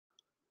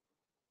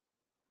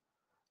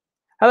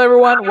Hello,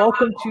 everyone.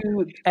 Welcome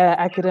to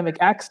Academic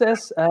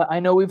Access. I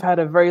know we've had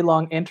a very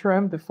long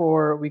interim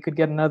before we could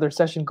get another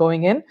session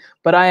going in,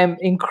 but I am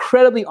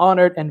incredibly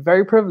honored and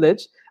very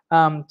privileged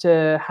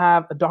to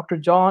have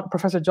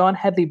Professor John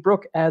Hedley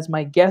Brooke as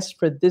my guest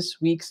for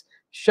this week's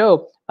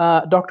show.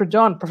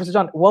 Professor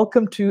John,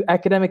 welcome to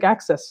Academic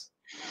Access.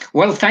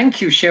 Well,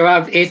 thank you,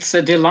 Shoaib. It's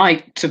a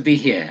delight to be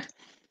here.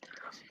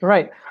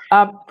 Right.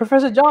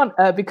 Professor John,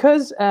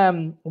 because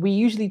we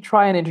usually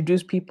try and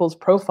introduce people's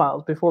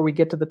profiles before we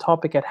get to the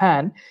topic at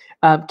hand,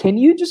 can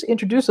you just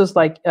introduce us,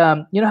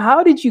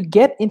 how did you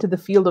get into the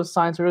field of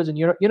science and religion?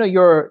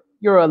 You're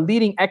a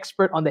leading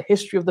expert on the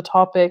history of the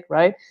topic,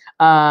 right?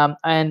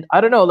 And I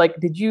don't know,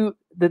 did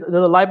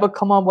the light bulb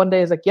come on one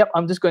day? It's like, yep,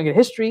 I'm just going to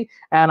history,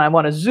 and I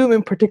want to zoom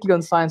in particularly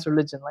on science and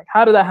religion. Like,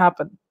 how did that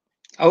happen?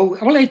 Oh,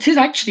 well, it is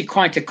actually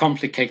quite a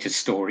complicated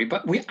story,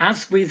 but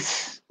as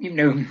with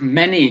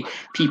many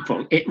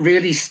people, it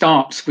really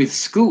starts with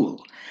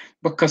school,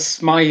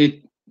 because my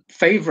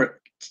favorite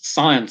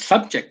science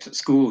subject at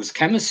school was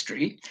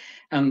chemistry,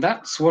 and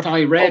that's what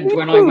I read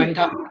when I went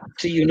up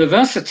to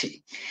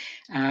university.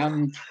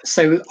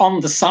 So on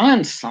the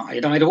science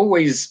side, I'd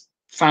always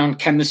found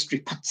chemistry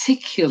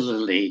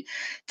particularly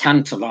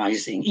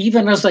tantalizing.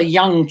 Even as a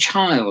young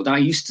child, I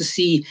used to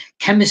see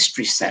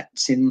chemistry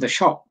sets in the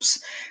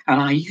shops, and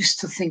I used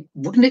to think,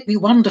 wouldn't it be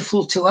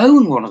wonderful to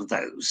own one of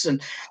those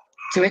and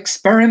to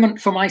experiment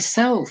for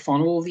myself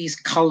on all these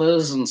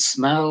colors and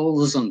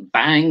smells and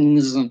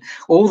bangs and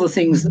all the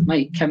things that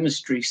make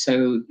chemistry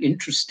so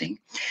interesting.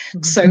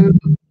 So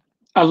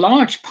a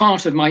large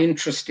part of my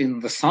interest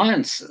in the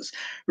sciences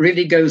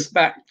really goes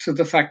back to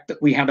the fact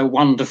that we had a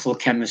wonderful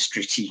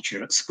chemistry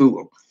teacher at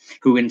school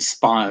who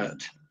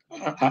inspired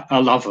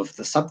a love of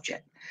the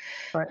subject.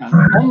 Right.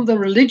 On the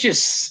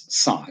religious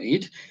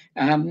side,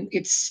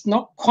 it's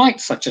not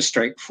quite such a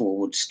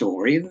straightforward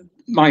story.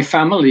 My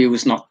family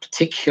was not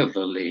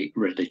particularly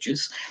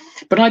religious,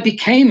 but I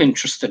became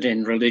interested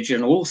in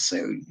religion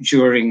also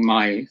during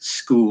my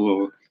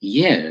school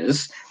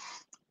years,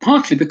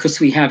 partly because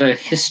we had a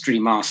history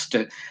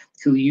master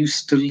who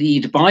used to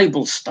lead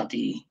Bible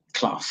study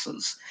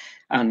classes,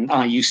 and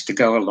I used to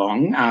go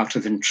along out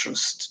of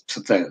interest to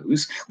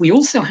those. We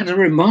also had a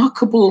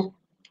remarkable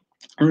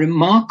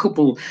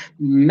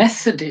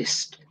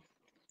Methodist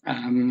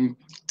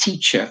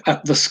teacher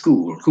at the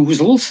school who was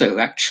also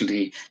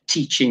actually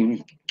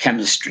teaching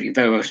chemistry,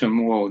 though at a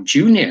more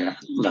junior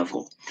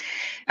level.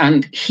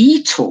 And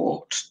he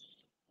taught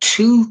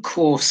two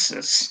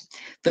courses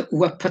that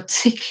were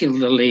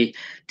particularly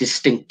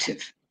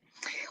distinctive.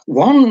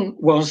 One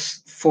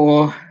was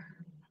for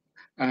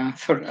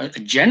a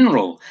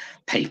general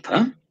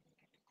paper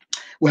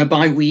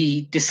whereby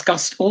we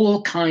discussed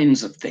all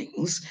kinds of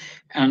things,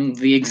 and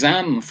the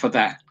exam for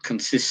that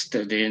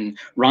consisted in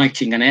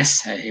writing an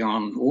essay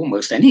on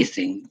almost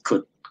anything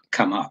could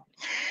come up.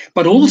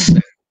 But also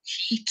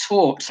he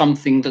taught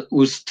something that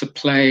was to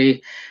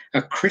play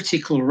a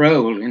critical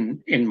role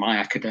in my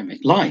academic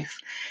life,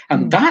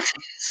 and that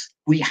is,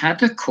 we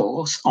had a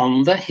course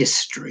on the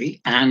history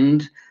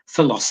and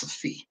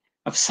philosophy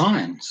of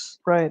science.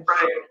 Right.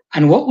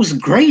 And what was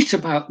great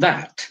about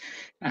that,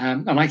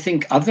 and I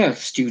think other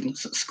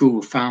students at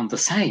school found the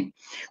same,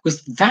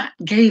 was that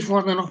gave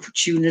one an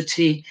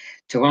opportunity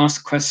to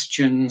ask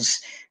questions,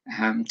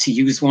 to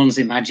use one's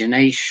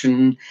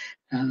imagination,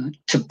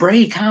 to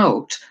break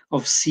out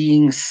of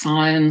seeing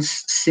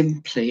science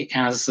simply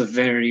as a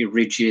very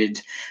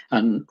rigid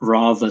and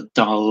rather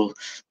dull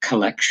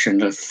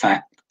collection of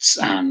facts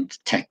and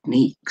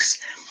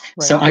techniques.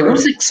 Right. So I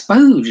was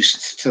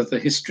exposed to the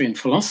history and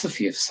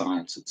philosophy of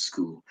science at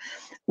school,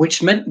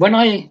 which meant when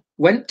I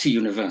went to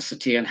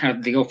university and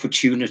had the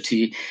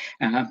opportunity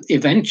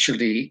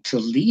eventually to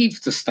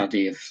leave the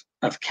study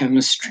of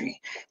chemistry,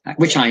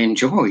 which I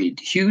enjoyed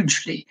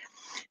hugely,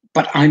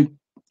 but I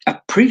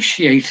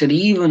appreciated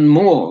even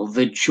more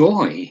the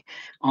joy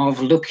of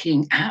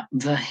looking at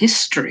the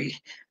history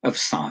of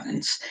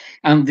science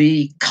and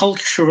the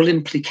cultural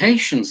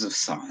implications of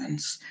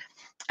science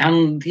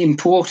and the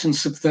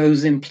importance of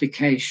those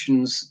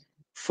implications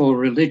for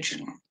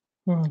religion.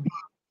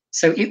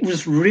 So it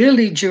was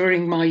really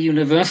during my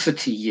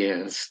university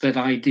years that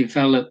I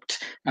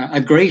developed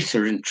a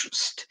greater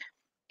interest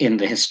in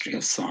the history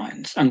of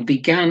science and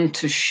began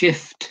to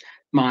shift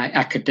my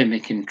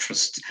academic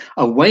interests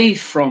away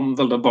from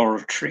the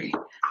laboratory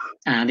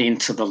and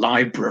into the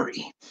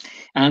library.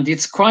 And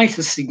it's quite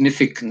a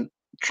significant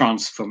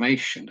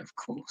transformation, of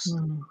course.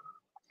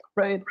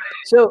 Right.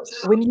 So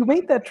when you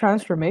made that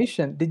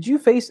transformation, did you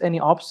face any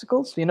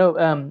obstacles?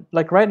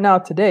 Like right now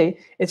today,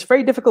 it's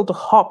very difficult to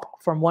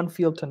hop from one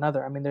field to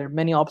another. I mean, there are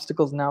many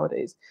obstacles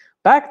nowadays.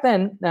 Back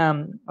then,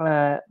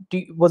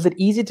 was it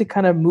easy to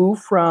kind of move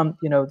from,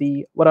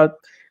 the what are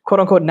quote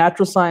unquote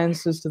natural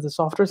sciences to the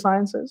softer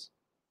sciences?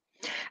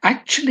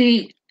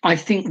 Actually, I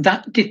think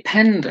that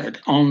depended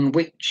on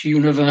which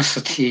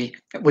university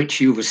at which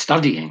you were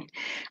studying.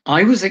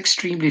 I was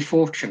extremely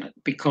fortunate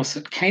because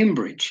at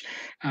Cambridge,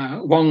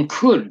 one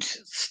could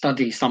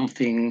study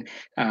something.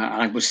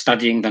 I was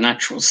studying the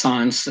natural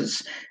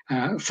sciences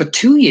for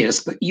 2 years,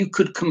 but you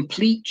could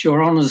complete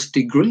your honours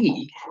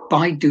degree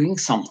by doing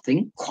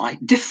something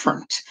quite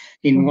different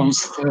in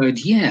one's third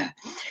year.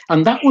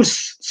 And that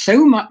was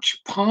so much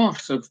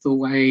part of the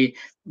way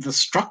the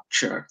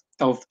structure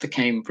of the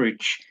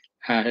Cambridge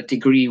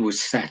degree was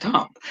set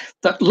up,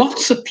 that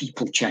lots of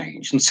people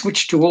changed and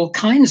switched to all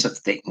kinds of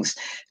things,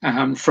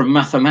 from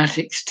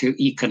mathematics to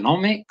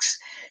economics,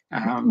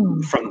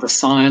 from the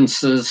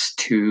sciences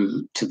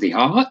to the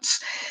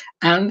arts.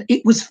 And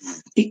it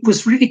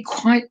was really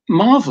quite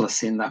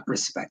marvelous in that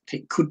respect.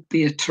 It could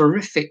be a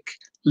terrific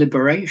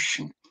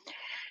liberation.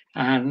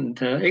 And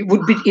it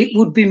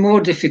would be more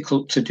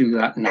difficult to do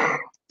that now.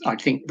 I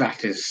think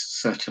that is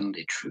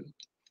certainly true.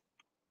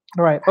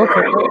 Right.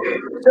 Okay.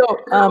 So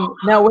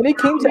now, when it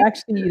came to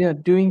actually,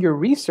 doing your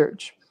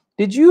research,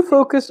 did you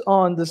focus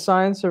on the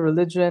science of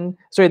religion?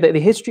 Sorry, the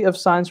history of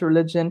science or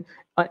religion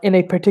in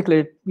a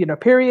particular,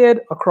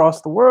 period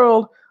across the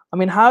world? I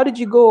mean, how did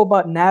you go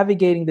about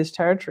navigating this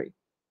territory?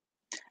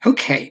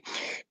 Okay.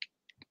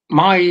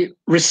 My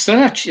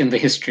research in the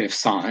history of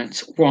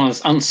science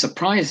was,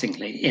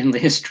 unsurprisingly, in the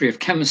history of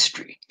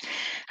chemistry.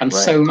 And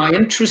so my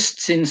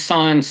interests in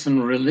science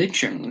and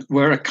religion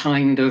were a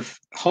kind of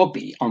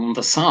hobby on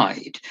the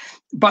side,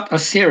 but a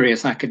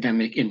serious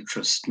academic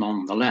interest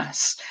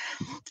nonetheless.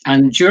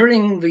 And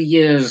during the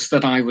years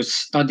that I was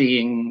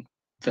studying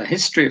the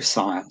history of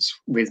science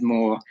with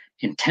more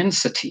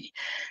intensity,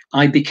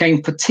 I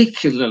became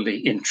particularly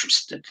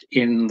interested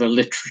in the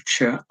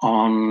literature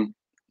on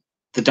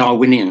the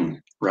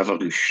Darwinian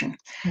revolution,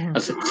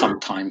 as it's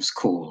sometimes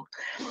called.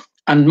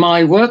 And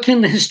my work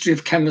in the history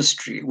of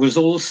chemistry was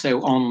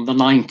also on the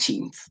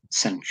 19th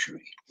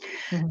century.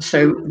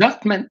 So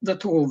that meant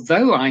that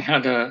although I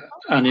had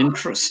an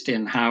interest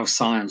in how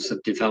science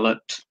had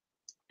developed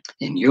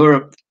in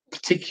Europe,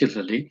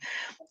 particularly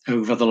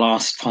over the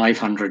last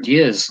 500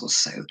 years or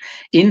so,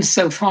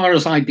 insofar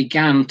as I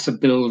began to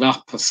build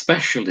up a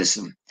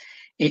specialism,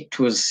 it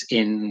was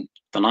in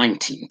the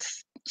 19th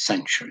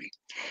century.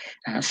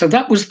 So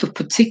that was the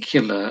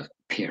particular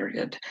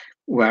period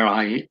where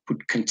I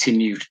would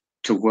continue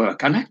to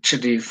work. And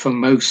actually, for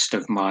most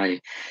of my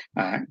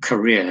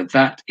career,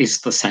 that is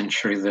the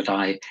century that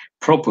I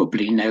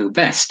probably know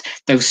best.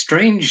 Though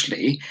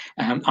strangely,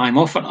 I'm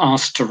often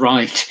asked to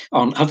write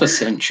on other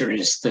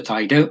centuries that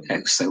I don't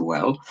know so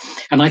well.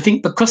 And I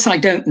think because I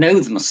don't know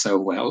them so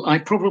well, I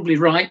probably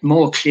write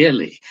more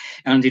clearly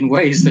and in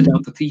ways that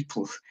other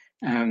people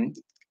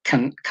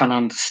can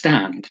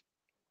understand.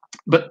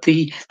 But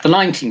the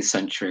 19th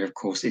century, of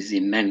course, is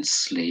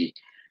immensely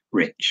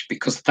rich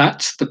because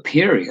that's the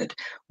period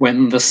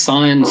when the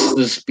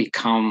sciences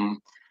become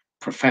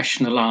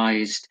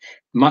professionalized,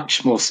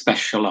 much more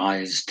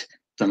specialized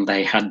than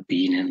they had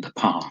been in the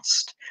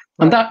past.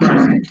 And that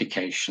has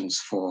implications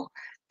for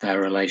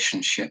their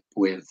relationship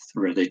with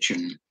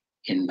religion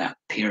in that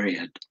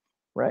period.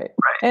 Right.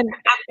 And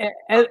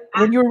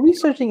when you were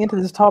researching into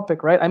this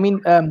topic, right? I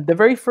mean, the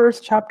very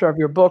first chapter of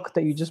your book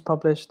that you just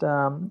published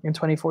in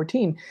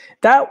 2014,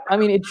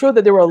 it showed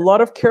that there were a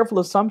lot of careful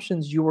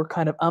assumptions you were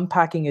kind of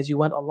unpacking as you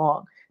went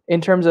along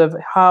in terms of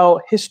how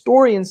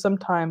historians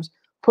sometimes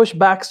push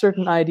back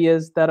certain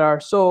ideas that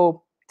are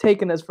so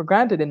taken as for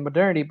granted in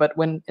modernity, but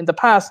when in the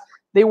past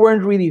they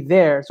weren't really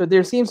there. So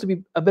there seems to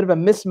be a bit of a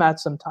mismatch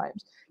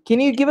sometimes. Can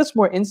you give us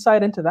more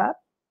insight into that?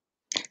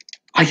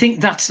 I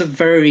think that's a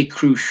very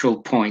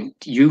crucial point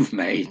you've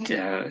made,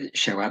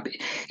 Shoaib.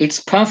 It's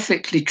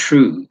perfectly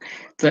true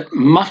that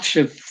much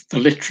of the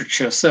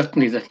literature,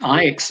 certainly that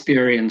I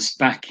experienced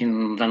back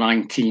in the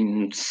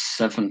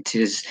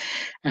 1970s,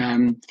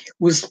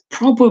 was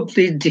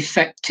probably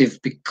defective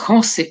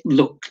because it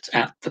looked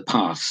at the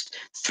past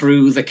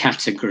through the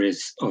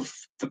categories of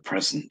the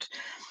present.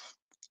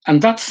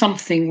 And that's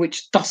something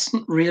which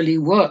doesn't really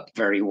work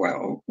very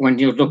well when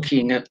you're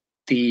looking at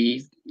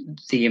the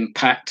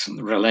impact and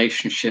the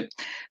relationship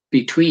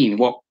between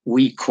what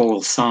we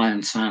call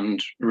science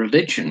and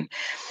religion.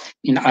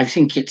 I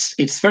think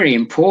it's very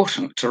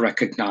important to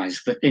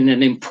recognize that in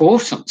an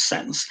important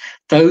sense,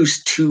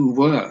 those two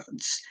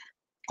words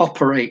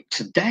operate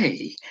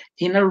today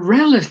in a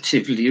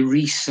relatively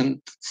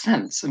recent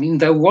sense. I mean,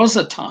 there was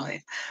a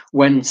time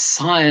when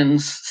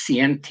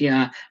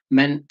scientia,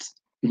 meant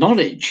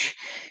knowledge.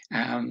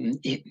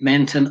 It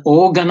meant an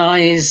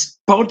organized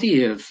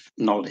body of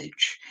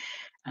knowledge.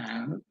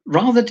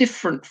 Rather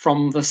different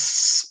from the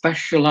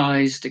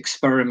specialized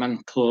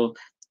experimental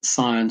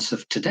science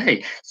of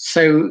today.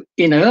 So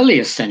in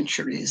earlier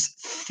centuries,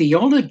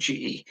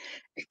 theology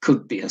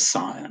could be a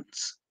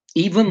science,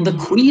 even the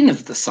queen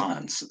of the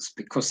sciences,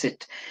 because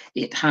it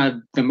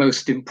had the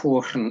most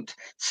important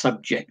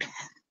subject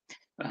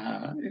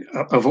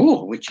of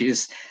all, which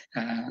is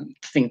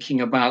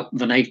thinking about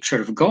the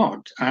nature of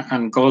God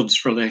and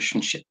God's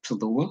relationship to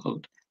the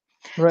world.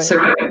 Right.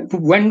 So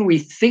when we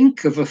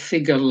think of a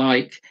figure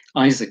like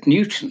Isaac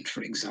Newton,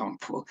 for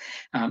example,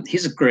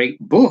 here's a great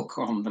book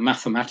on the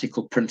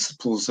mathematical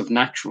principles of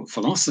natural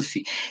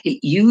philosophy. It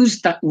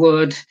used that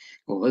word,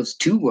 or those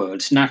two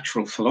words,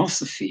 natural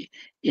philosophy,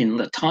 in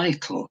the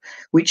title,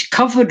 which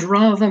covered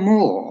rather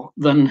more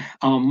than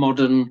our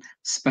modern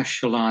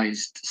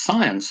specialized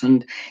science.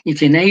 And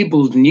it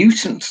enabled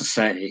Newton to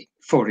say,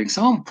 for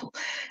example,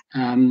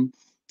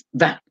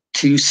 that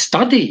to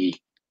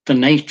study the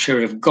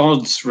nature of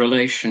God's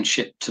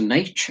relationship to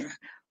nature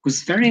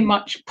was very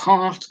much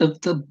part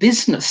of the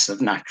business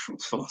of natural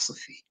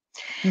philosophy.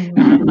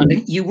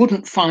 And you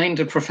wouldn't find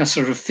a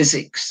professor of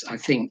physics, I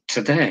think,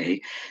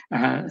 today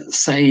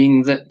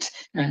saying that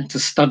to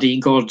study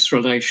God's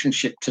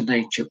relationship to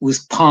nature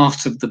was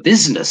part of the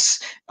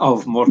business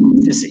of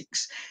modern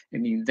physics. I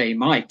mean, they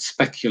might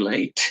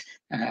speculate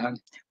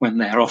when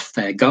they're off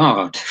their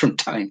guard from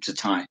time to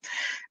time.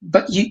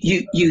 But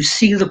you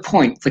see the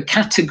point. The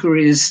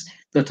categories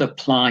that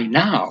apply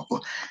now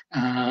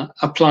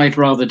applied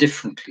rather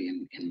differently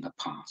in the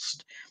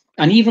past.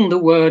 And even the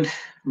word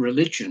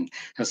religion,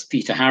 as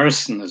Peter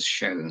Harrison has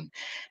shown,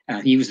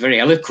 he was very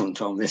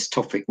eloquent on this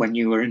topic when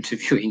you were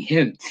interviewing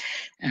him.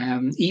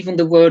 Even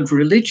the word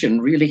religion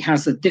really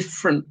has a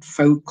different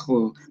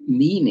focal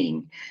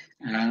meaning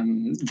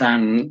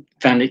than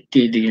it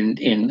did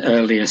in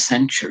earlier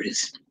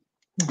centuries.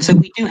 So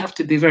we do have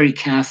to be very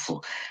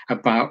careful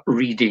about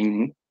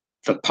reading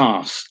the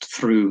past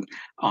through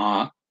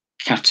our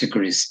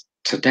categories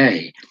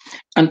today.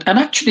 And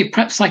actually,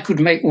 perhaps I could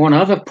make one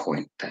other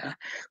point there,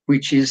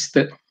 which is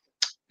that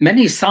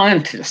many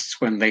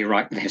scientists, when they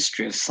write the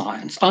history of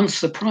science,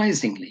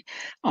 unsurprisingly,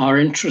 are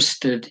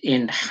interested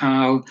in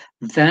how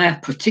their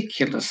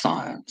particular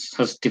science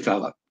has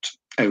developed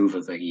over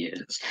the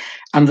years.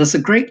 And there's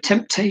a great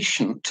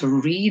temptation to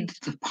read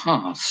the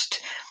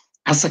past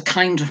as a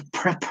kind of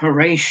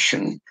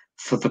preparation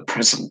for the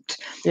present.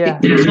 Yeah.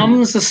 It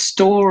becomes a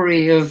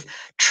story of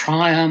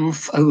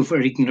triumph over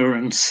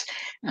ignorance.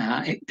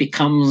 It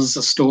becomes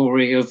a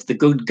story of the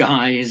good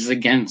guys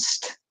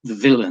against the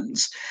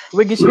villains.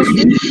 Whiggish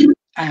history?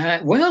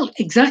 Well,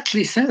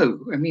 exactly so.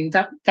 I mean,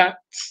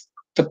 that's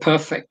the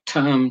perfect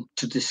term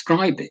to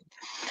describe it.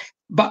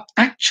 But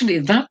actually,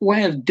 that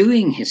way of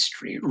doing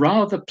history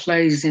rather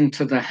plays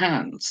into the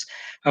hands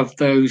of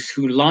those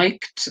who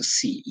like to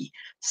see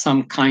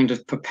some kind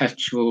of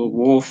perpetual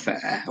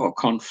warfare or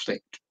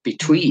conflict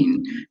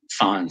between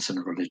science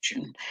and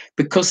religion,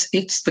 because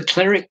it's the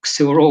clerics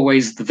who are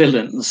always the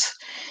villains,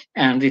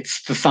 and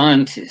it's the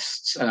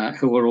scientists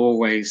who are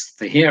always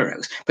the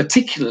heroes,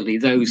 particularly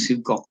those who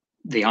got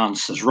the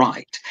answers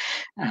right.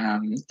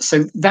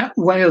 So that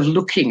way of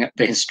looking at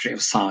the history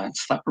of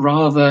science, that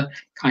rather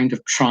kind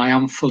of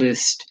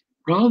triumphalist,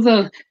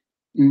 rather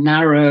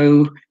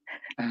narrow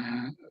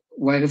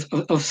way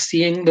of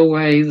seeing the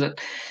way that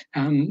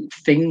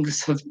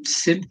things have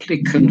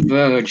simply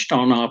converged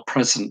on our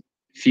present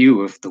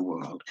view of the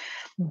world.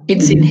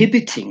 It's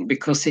inhibiting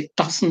because it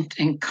doesn't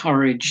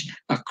encourage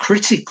a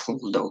critical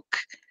look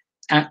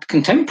at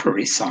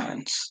contemporary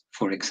science,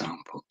 for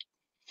example.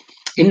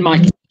 In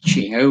my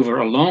teaching over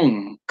a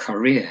long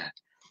career,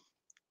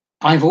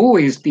 I've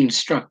always been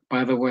struck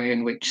by the way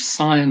in which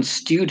science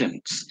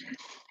students,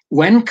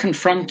 when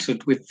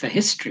confronted with the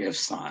history of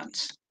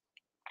science,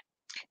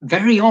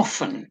 very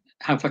often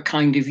have a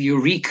kind of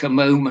eureka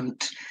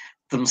moment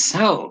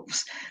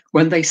themselves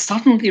when they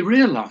suddenly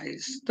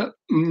realize that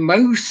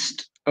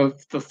most of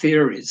the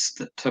theories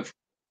that have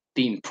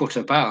been put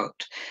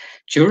about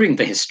during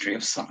the history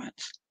of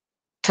science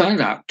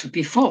turned out to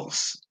be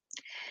false.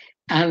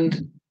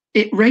 And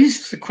it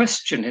raises the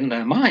question in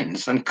their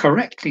minds, and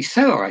correctly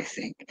so, I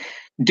think,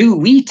 do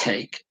we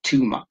take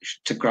too much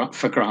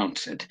for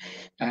granted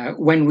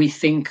when we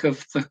think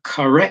of the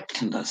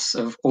correctness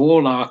of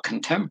all our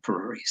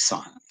contemporary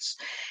science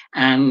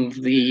and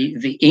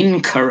the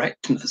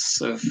incorrectness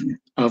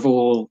of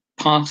all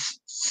past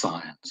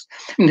science?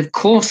 And of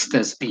course,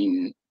 there's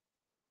been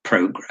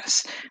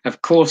progress.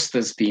 Of course,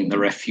 there's been the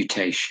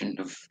refutation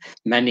of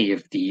many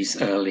of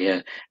these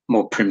earlier,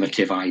 more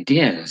primitive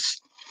ideas.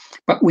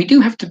 But we do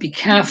have to be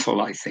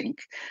careful, I think,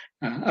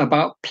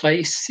 about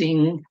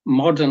placing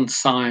modern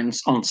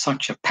science on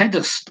such a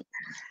pedestal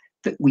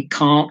that we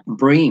can't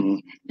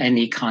bring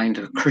any kind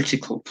of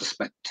critical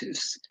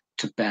perspectives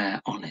to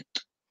bear on it.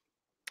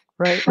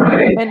 Right.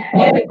 And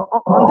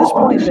on this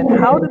point, then,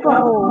 how did the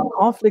whole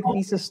conflict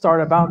thesis start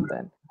about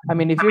then? I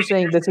mean, if you're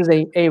saying this is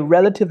a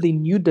relatively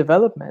new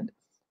development,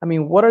 I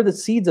mean, what are the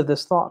seeds of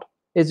this thought?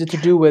 Is it to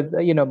do with,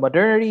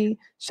 modernity,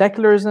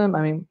 secularism?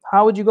 I mean,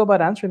 how would you go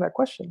about answering that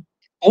question?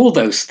 All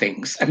those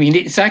things. I mean,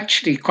 it's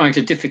actually quite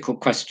a difficult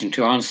question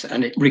to answer,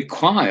 and it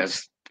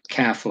requires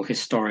careful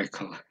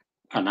historical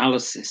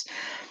analysis.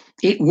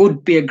 it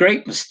would be a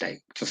great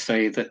mistake to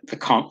say that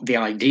the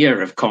idea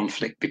of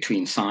conflict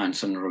between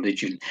science and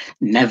religion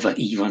never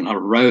even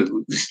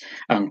arose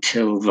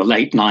until the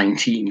late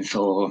 19th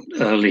or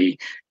early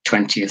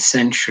 20th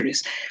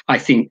centuries. I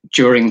think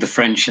during the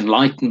French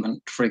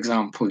Enlightenment, for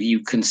example,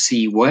 you can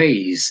see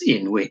ways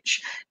in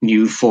which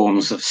new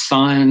forms of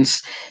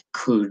science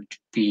could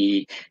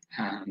be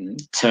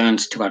turned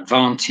to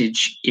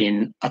advantage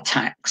in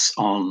attacks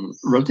on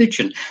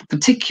religion,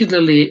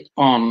 particularly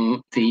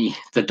on the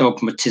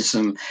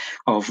dogmatism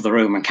of the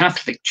Roman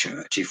Catholic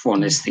Church, if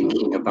one is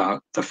thinking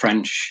about the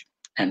French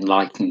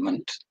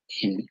Enlightenment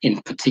in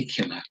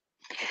particular.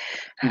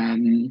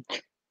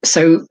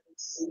 So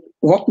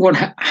what one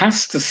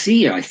has to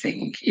see, I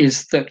think,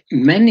 is that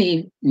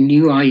many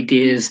new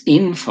ideas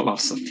in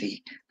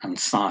philosophy and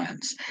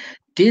science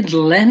did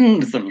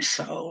lend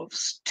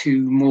themselves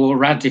to more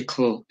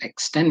radical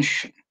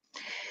extension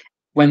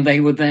when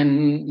they were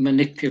then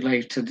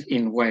manipulated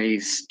in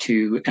ways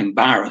to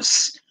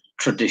embarrass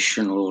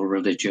traditional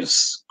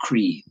religious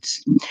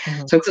creeds.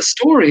 So the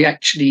story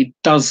actually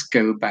does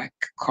go back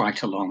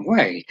quite a long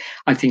way.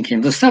 I think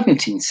in the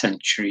 17th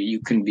century, you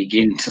can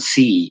begin to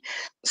see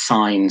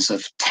signs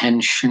of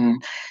tension,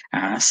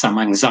 some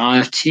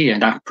anxiety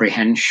and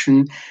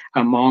apprehension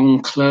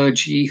among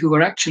clergy who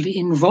are actually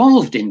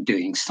involved in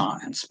doing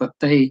science, but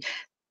they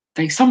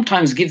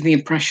sometimes give the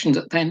impression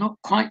that they're not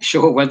quite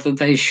sure whether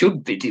they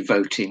should be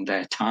devoting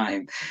their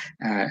time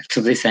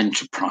to this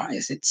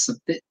enterprise. It's a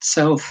bit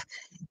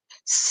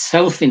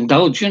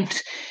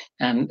self-indulgent,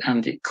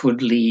 and it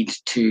could lead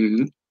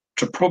to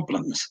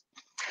problems.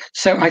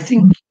 So I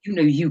think, you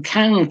know, you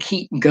can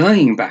keep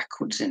going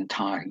backwards in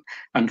time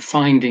and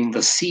finding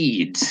the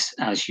seeds,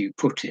 as you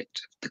put it,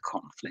 of the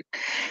conflict.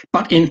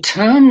 But in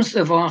terms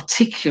of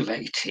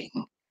articulating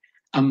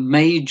a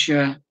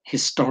major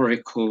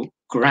historical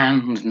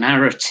grand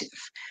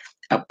narrative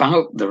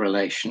about the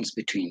relations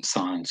between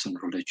science and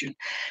religion,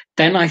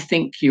 then I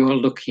think you're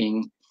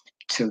looking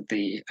to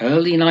the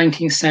early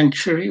 19th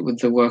century with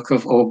the work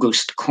of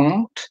Auguste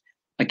Comte,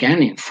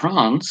 again in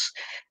France,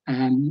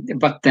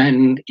 but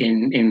then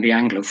in the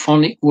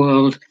Anglophonic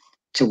world,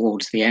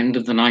 towards the end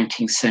of the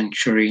 19th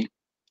century,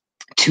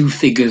 two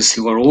figures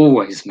who are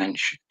always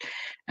mentioned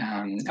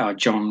are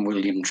John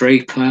William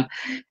Draper,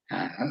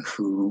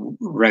 who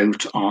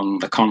wrote on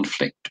the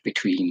conflict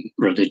between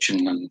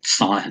religion and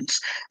science,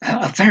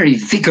 a very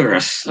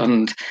vigorous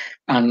and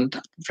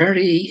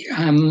very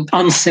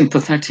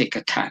unsympathetic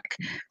attack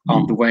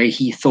on the way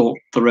he thought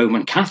the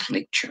Roman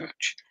Catholic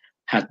Church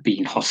had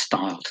been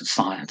hostile to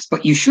science.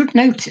 But you should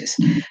notice,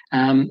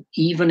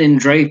 even in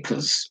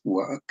Draper's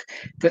work,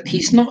 that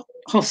he's not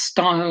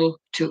hostile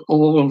to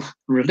all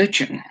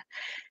religion.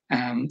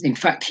 In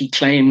fact, he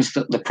claims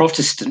that the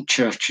Protestant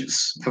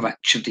churches have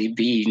actually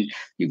been,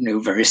 you know,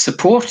 very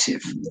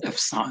supportive of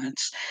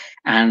science.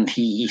 And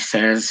he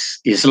says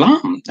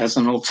Islam, as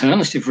an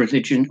alternative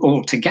religion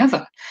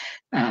altogether,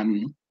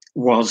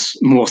 was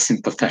more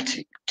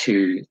sympathetic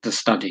to the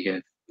study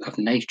of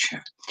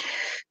nature.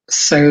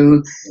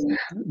 So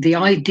the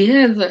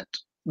idea that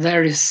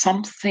there is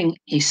something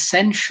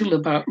essential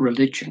about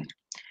religion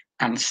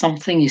and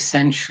something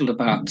essential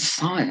about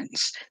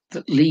science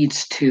that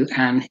leads to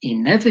an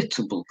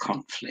inevitable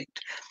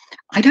conflict,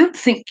 I don't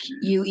think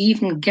you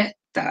even get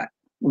that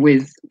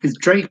with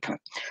Draper.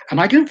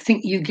 And I don't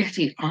think you get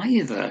it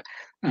either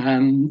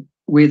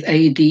with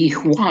A.D.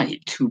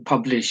 White, who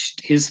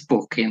published his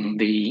book in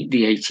the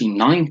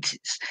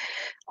 1890s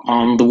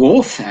on the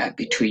warfare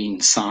between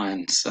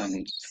science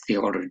and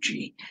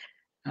theology.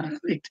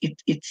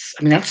 It's,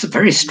 I mean, that's a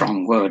very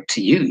strong word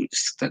to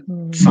use, that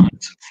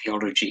science and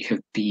theology have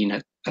been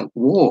at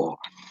war.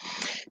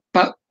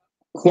 But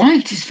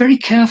White is very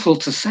careful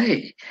to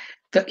say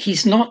that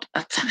he's not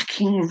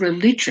attacking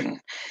religion.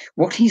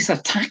 What he's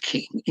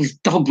attacking is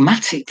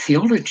dogmatic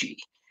theology,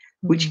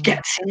 which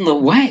gets in the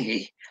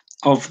way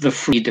of the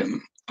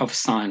freedom of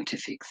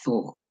scientific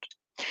thought.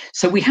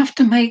 So we have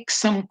to make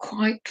some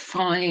quite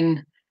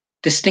fine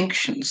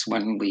distinctions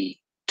when we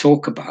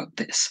talk about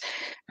this.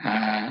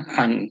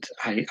 And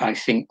I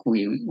think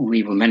we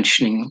were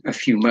mentioning a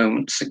few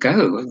moments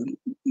ago,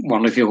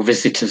 one of your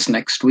visitors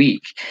next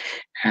week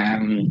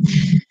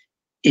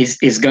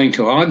is going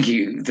to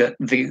argue that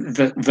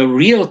the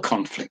real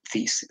conflict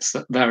thesis,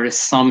 that there is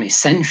some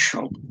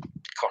essential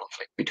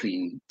conflict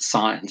between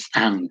science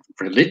and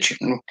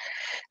religion,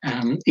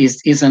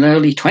 is an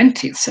early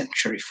 20th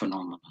century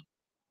phenomenon.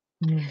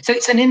 So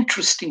it's an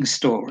interesting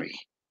story.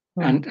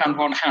 And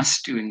one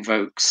has to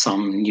invoke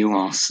some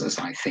nuances,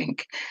 I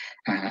think,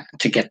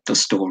 to get the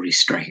story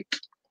straight.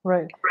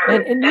 Right.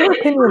 And in your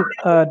opinion,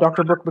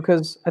 Dr. Brooke,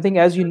 because I think,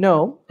 as you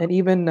know, and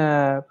even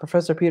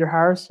Professor Peter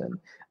Harrison,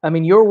 I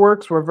mean, your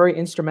works were very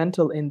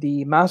instrumental in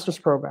the master's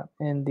program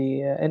in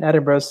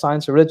Edinburgh's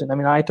Science of Religion. I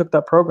mean, I took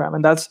that program,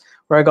 and that's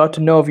where I got to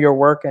know of your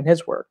work and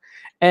his work.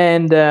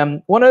 And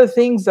one of the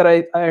things that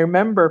I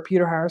remember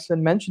Peter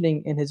Harrison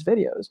mentioning in his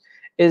videos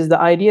is the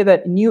idea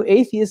that new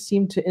atheists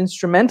seem to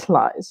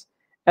instrumentalize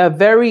a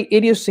very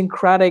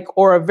idiosyncratic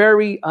or a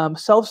very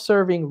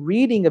self-serving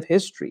reading of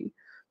history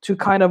to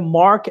kind of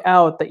mark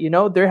out that,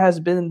 there has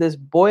been this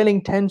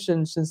boiling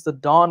tension since the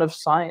dawn of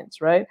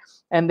science, right?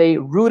 And they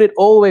root it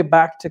all the way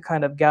back to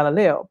kind of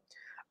Galileo.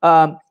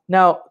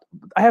 Now,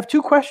 I have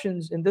two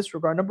questions in this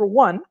regard. Number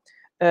one,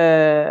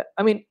 to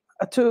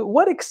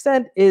what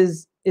extent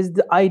is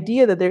the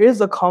idea that there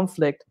is a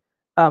conflict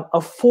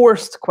a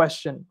forced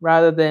question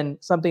rather than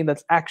something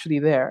that's actually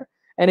there?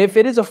 And if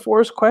it is a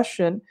forced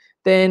question,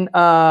 then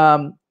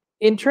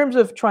in terms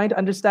of trying to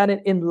understand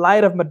it in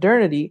light of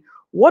modernity,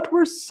 what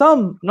were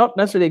some, not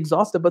necessarily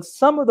exhaustive, but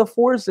some of the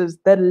forces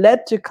that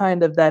led to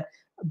kind of that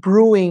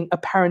brewing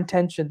apparent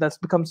tension that's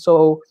become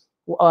so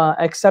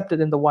accepted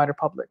in the wider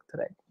public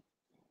today?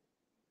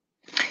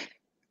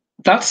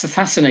 That's a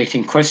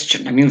fascinating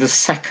question. I mean, the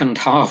second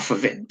half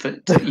of it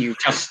that you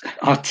just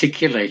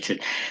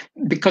articulated,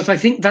 because I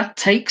think that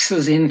takes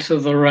us into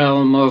the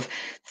realm of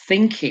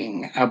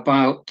thinking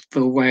about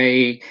the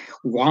way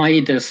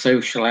wider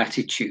social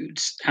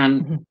attitudes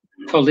and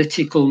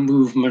political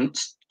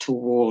movements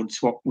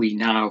towards what we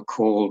now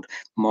call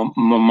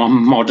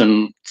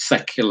modern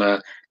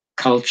secular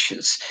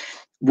cultures,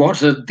 what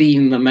have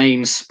been the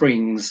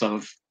mainsprings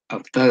of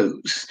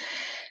those.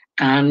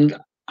 And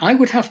I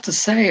would have to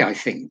say, I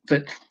think,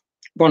 that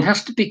one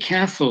has to be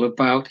careful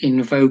about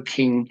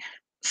invoking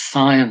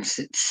science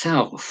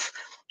itself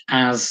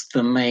as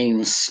the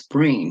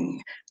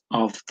mainspring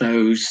of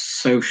those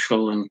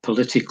social and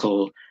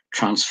political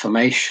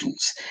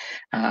transformations.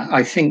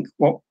 I think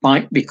what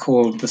might be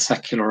called the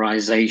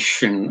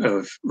secularization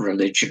of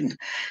religion.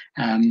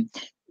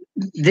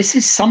 This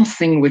is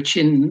something which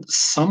in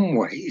some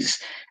ways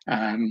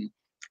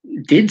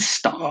did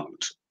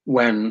start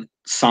when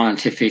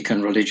scientific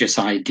and religious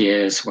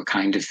ideas were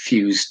kind of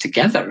fused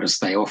together, as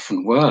they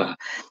often were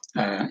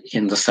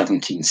in the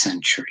 17th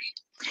century.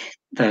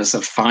 There's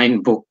a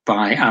fine book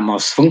by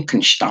Amos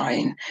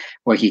Funkenstein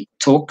where he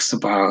talks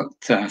about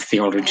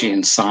theology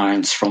and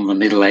science from the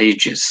Middle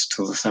Ages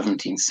to the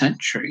 17th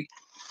century.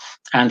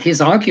 And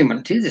his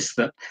argument is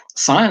that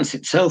science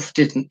itself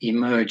didn't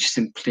emerge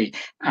simply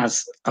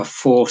as a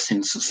force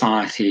in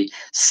society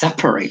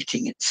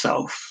separating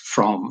itself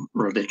from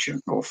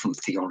religion or from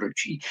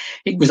theology.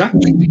 It was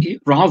actually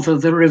rather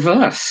the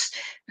reverse,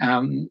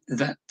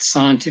 that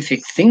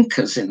scientific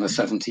thinkers in the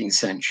 17th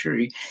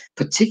century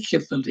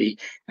particularly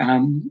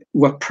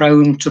were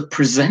prone to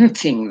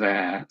presenting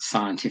their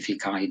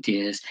scientific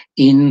ideas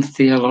in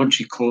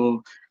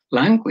theological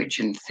language,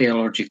 in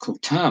theological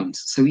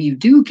terms. So you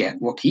do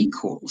get what he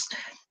calls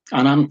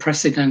an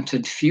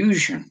unprecedented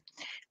fusion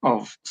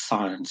of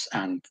science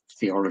and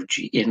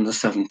theology in the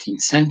 17th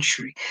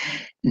century.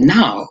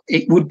 Now,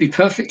 it would be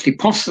perfectly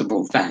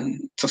possible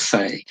then to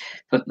say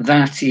that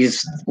that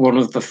is one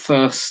of the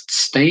first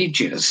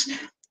stages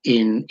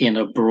in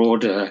a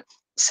broader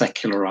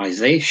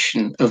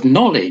secularization of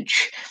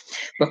knowledge.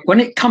 But when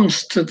it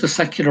comes to the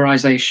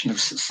secularization of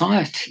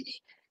society,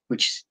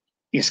 which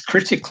is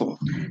critical,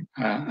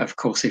 of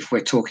course, if we're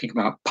talking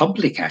about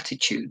public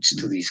attitudes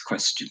to these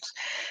questions,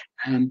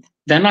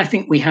 then I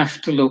think we have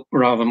to look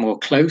rather more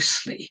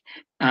closely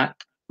at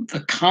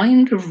the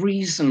kind of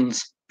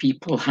reasons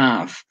people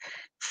have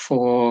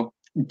for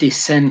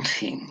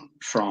dissenting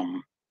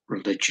from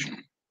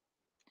religion.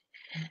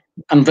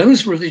 And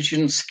those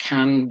religions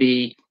can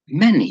be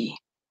many.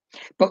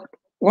 But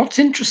what's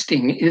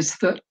interesting is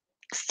that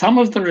some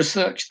of the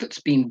research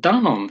that's been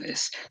done on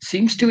this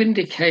seems to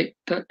indicate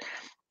that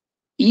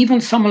even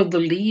some of the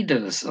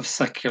leaders of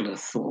secular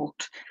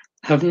thought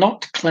have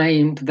not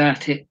claimed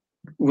that it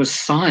was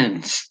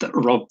science that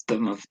robbed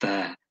them of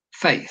their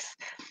faith.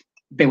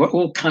 There were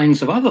all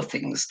kinds of other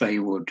things they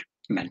would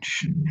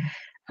mention.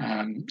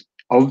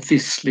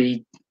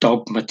 Obviously,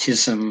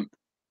 dogmatism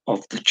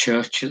of the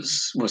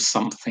churches was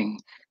something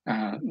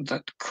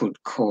that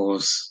could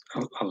cause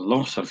a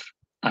lot of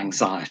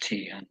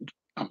anxiety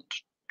and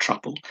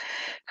trouble.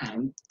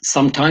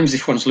 Sometimes,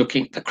 if one's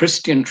looking at the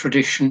Christian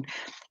tradition,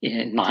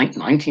 in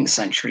 19th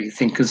century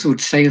thinkers would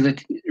say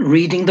that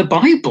reading the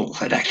Bible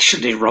had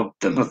actually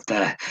robbed them of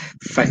their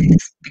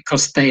faith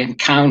because they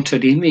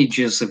encountered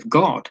images of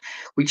God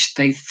which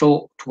they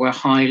thought were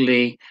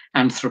highly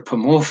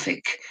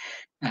anthropomorphic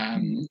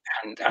and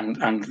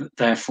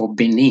therefore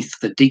beneath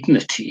the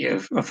dignity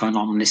of an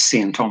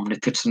omniscient,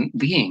 omnipotent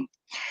being.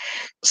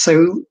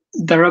 So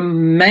there are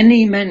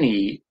many,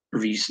 many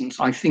reasons.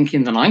 I think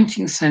in the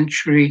 19th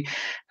century,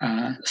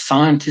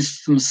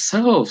 scientists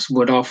themselves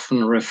would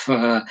often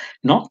refer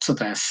not to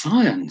their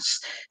science,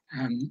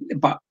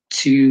 but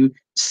to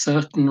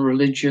certain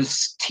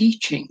religious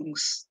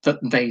teachings that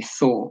they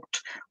thought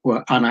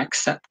were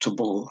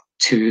unacceptable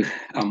to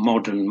a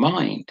modern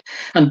mind.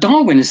 And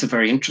Darwin is a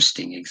very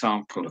interesting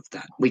example of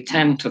that. We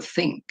tend to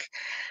think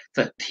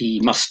that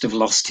he must have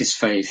lost his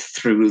faith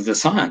through the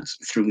science,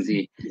 through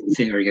the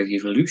theory of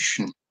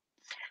evolution.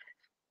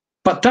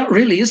 But that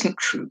really isn't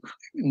true.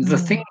 The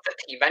thing that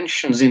he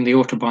mentions in the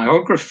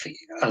autobiography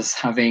as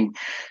having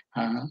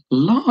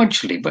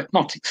largely, but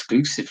not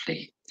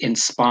exclusively,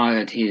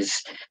 inspired his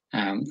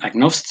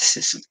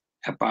agnosticism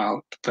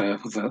about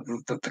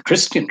the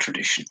Christian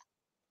tradition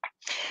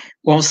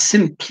was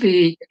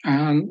simply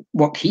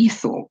what he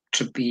thought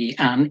to be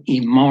an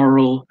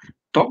immoral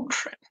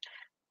doctrine,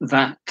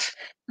 that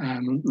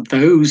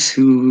those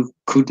who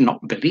could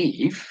not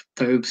believe,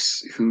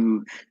 those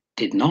who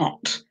did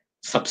not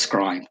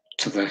subscribe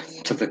to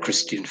the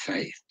Christian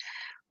faith,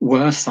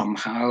 were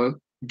somehow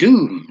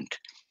doomed.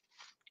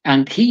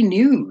 And he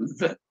knew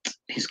that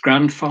his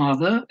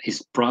grandfather,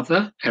 his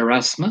brother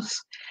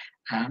Erasmus,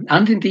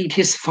 and indeed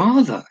his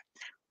father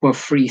were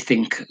free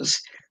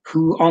thinkers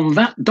who, on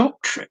that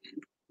doctrine,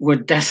 were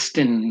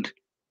destined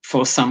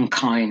for some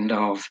kind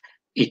of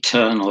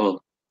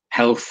eternal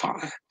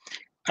hellfire.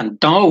 And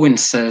Darwin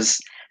says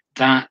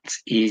that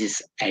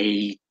is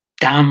a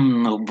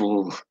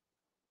damnable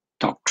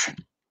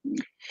doctrine.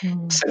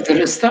 So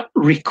there is that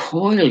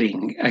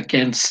recoiling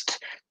against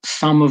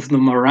some of the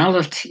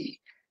morality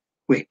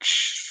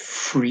which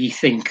free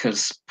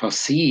thinkers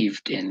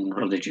perceived in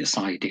religious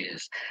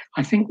ideas.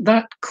 I think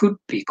that could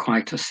be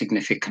quite a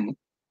significant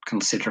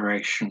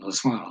consideration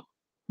as well.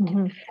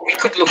 We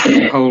could look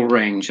at a whole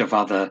range of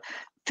other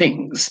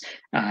things.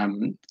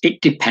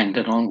 It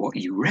depended on what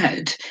you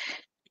read.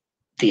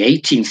 The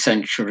 18th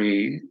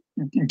century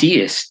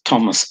deist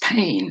Thomas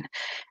Paine,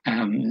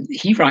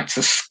 he writes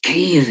a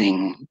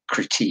scathing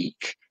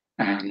critique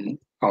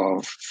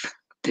of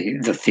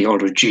the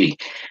theology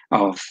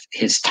of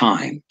his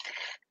time.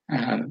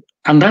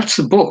 And that's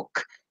a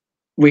book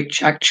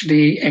which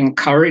actually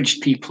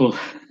encouraged people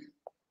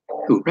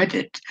who read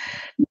it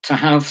to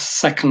have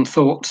second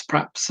thoughts,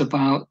 perhaps,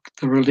 about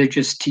the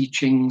religious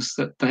teachings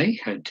that they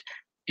had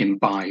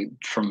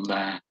imbibed from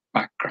their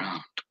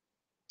background.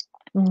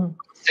 So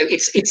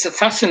it's a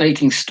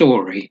fascinating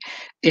story.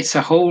 It's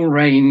a whole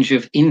range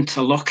of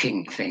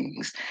interlocking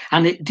things,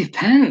 and it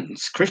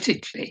depends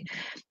critically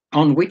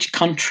on which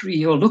country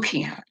you're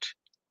looking at,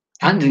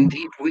 and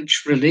indeed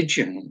which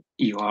religion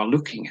you are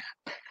looking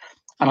at.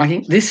 And I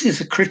think this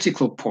is a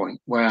critical point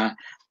where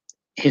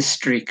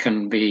history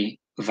can be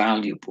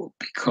valuable,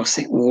 because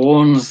it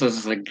warns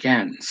us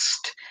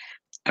against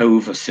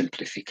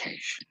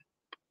oversimplification.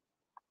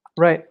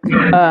 Right.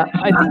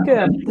 I think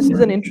this is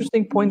an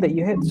interesting point that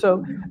you hit.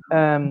 So,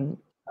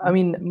 I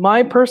mean,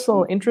 my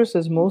personal interest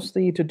is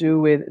mostly to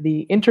do with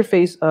the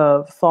interface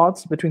of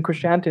thoughts between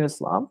Christianity and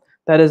Islam.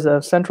 That is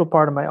a central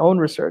part of my own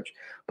research,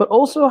 but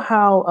also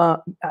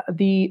how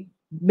the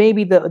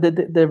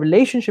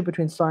relationship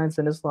between science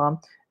and Islam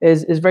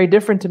is very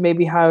different to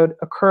maybe how it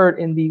occurred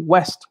in the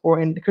West or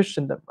in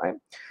Christendom, right?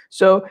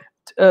 So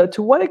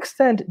to what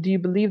extent do you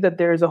believe that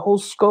there is a whole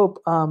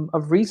scope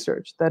of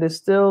research that is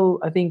still,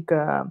 I think,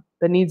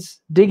 that needs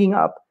digging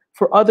up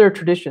for other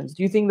traditions?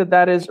 Do you think that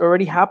that is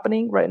already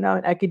happening right now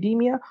in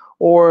academia,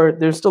 or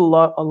there's still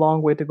a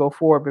long way to go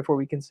forward before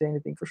we can say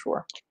anything for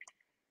sure?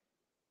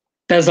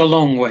 There's a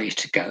long way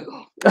to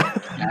go.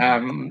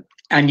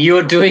 And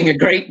you're doing a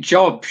great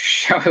job,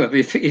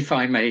 if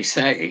I may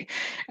say.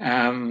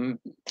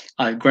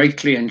 I've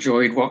greatly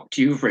enjoyed what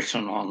you've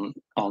written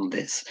on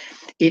this.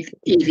 It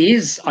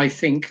is, I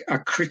think, a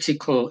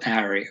critical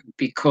area,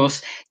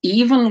 because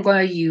even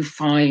where you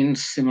find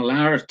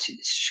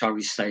similarities, shall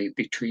we say,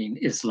 between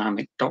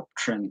Islamic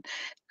doctrine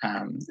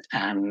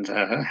and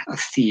a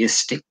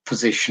theistic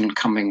position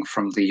coming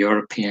from the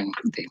European,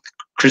 the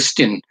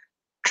Christian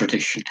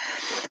tradition,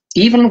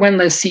 even when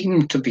there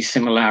seem to be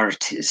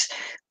similarities,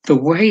 the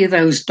way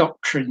those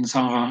doctrines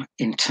are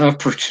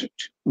interpreted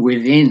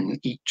within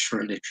each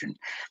religion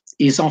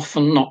is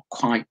often not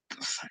quite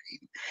the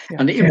same. Yeah.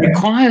 And it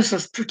requires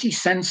a pretty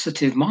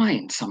sensitive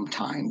mind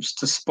sometimes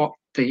to spot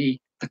the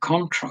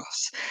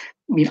contrasts.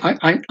 I mean,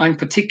 I'm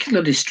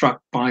particularly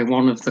struck by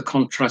one of the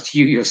contrasts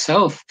you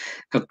yourself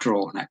have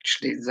drawn,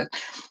 actually, that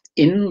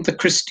in the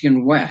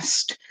Christian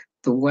West,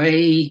 the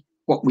way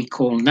what we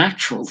call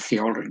natural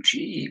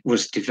theology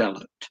was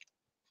developed.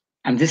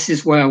 And this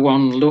is where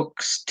one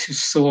looks to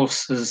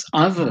sources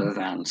other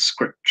than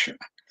scripture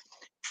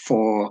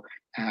for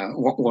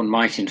what one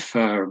might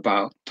infer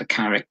about the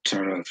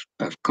character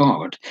of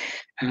God.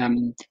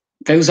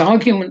 Those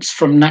arguments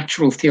from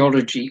natural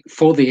theology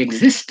for the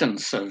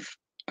existence of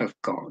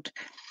God,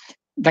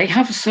 they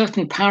have a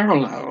certain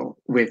parallel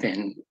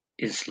within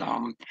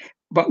Islam.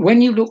 But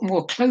when you look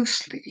more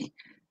closely,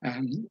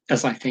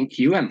 as I think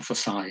you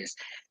emphasize,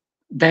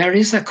 there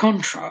is a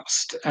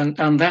contrast,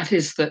 and that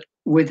is that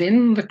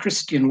within the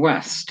Christian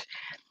West,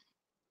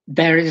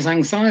 there is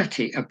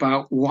anxiety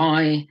about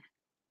why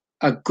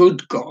a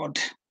good God,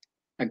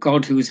 a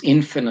God who is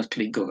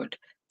infinitely good,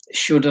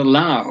 should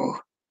allow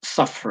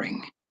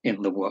suffering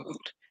in the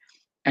world.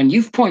 And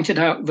you've pointed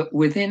out that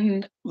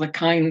within the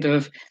kind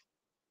of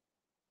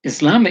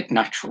Islamic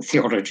natural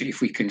theology,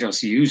 if we can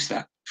just use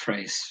that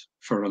phrase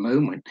for a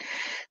moment,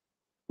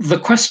 the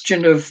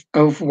question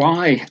of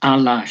why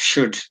Allah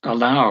should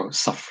allow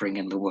suffering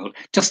in the world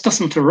just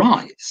doesn't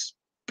arise,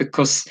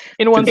 because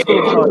in one school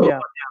of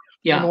thought,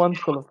 in one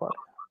school of thought.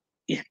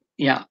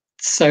 Yeah.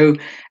 So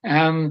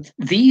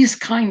these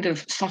kind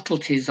of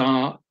subtleties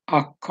are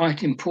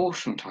quite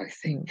important, I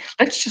think.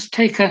 Let's just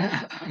take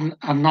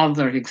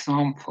another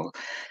example.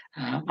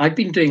 I've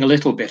been doing a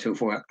little bit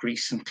of work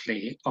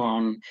recently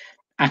on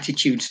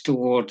attitudes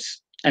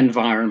towards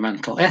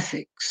environmental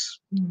ethics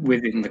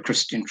within the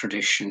Christian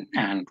tradition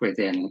and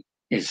within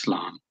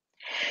Islam.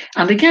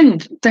 And again,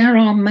 there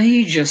are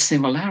major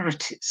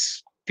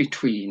similarities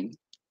between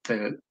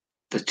the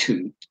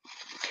two.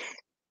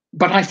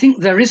 But I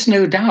think there is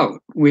no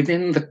doubt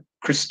within the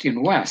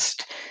Christian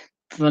West,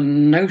 the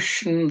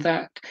notion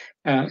that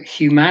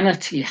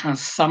humanity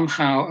has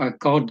somehow a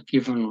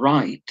God-given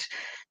right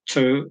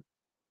to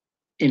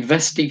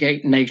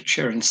investigate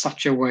nature in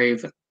such a way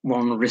that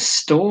one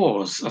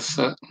restores a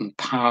certain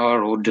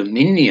power or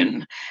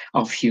dominion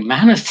of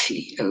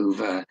humanity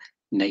over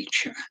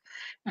nature.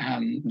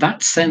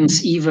 That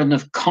sense even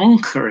of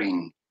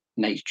conquering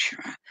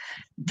nature,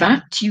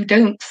 that you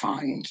don't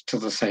find to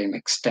the same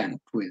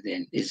extent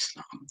within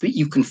Islam. That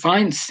you can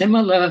find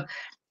similar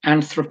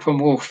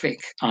anthropomorphic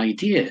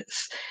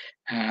ideas,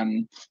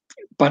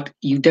 but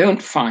you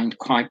don't find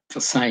quite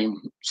the same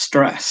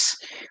stress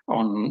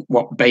on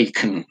what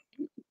Bacon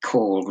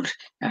called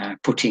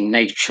putting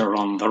nature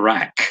on the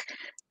rack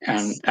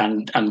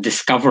and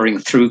discovering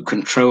through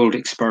controlled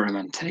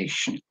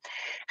experimentation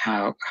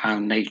how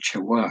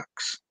nature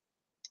works.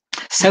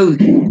 So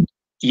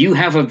you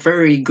have a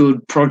very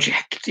good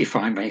project, if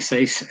I may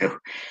say so,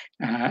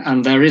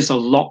 and there is a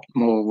lot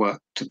more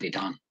work to be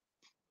done.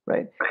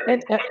 Right.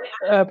 And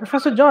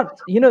Professor John,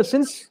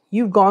 since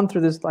you've gone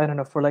through this, I don't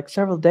know, for like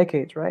several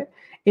decades, right?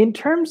 In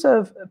terms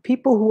of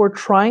people who are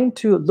trying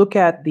to look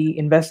at the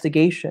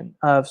investigation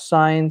of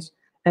science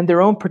and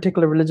their own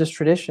particular religious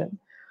tradition,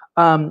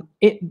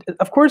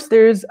 of course,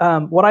 there's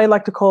what I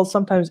like to call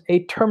sometimes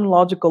a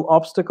terminological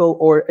obstacle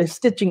or a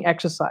stitching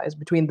exercise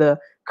between the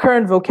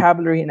current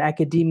vocabulary in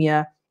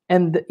academia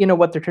and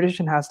what their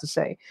tradition has to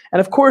say. And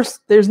of course,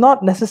 there's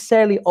not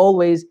necessarily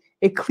always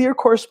a clear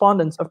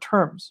correspondence of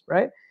terms,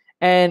 right?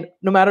 And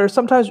no matter,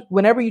 sometimes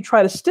whenever you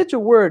try to stitch a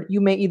word, you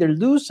may either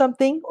lose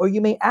something or you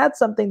may add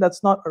something that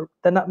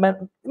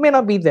may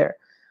not be there.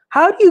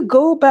 How do you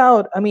go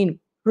about,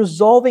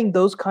 resolving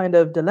those kind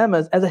of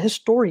dilemmas as a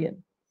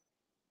historian?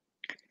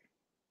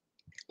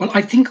 Well,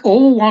 I think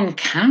all one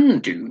can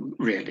do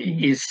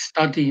really is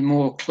study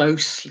more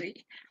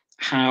closely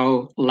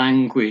how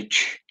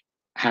language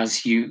has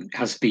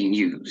been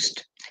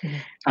used.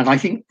 And I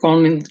think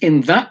one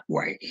in that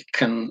way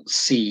can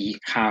see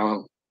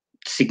how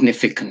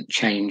significant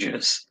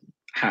changes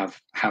have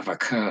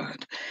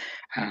occurred.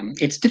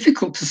 It's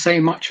difficult to say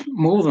much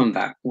more than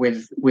that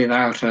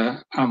without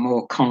a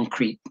more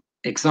concrete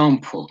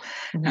example.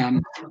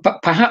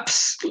 But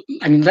perhaps,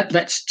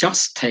 let's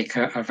just take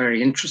a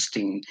very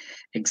interesting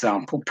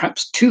example,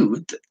 perhaps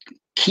two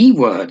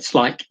keywords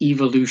like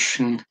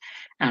evolution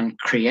and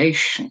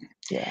creation.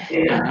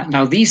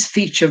 Now, these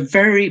feature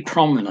very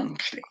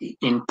prominently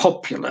in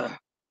popular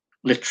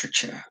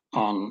literature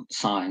on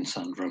science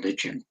and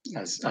religion,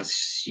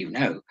 as you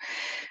know.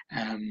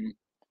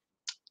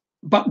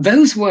 But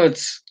those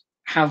words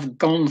have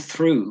gone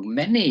through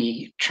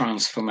many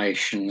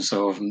transformations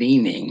of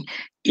meaning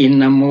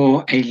in a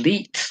more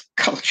elite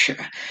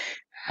culture.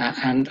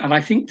 And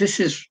I think this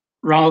is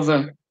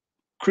rather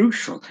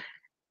crucial.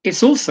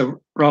 It's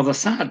also rather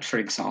sad, for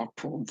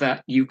example,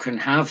 that you can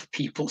have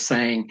people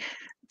saying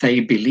they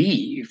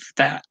believe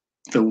that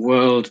the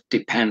world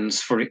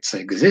depends for its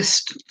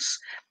existence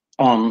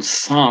on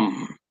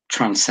some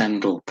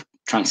transcendental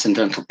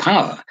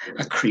power,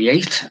 a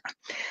creator.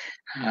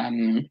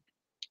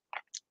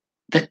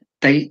 That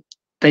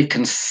they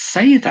can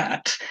say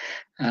that,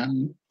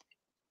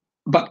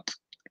 but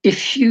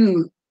if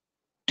you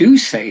do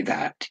say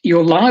that,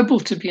 you're liable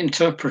to be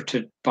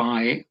interpreted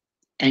by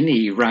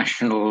any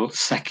rational,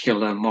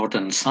 secular,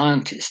 modern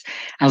scientist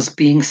as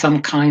being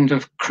some kind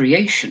of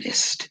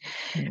creationist.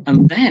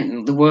 And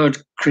then the word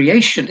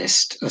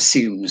creationist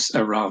assumes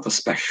a rather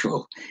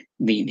special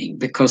meaning,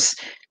 because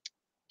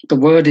the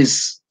word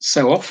is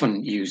so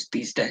often used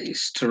these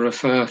days to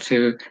refer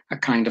to a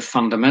kind of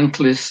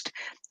fundamentalist,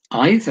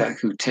 either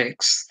who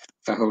takes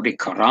the Holy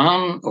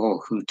Quran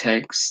or who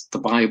takes the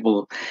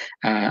Bible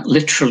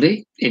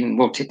literally in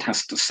what it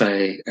has to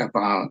say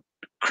about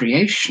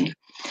creation.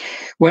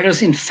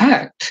 Whereas in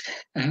fact,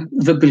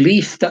 the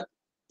belief that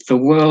the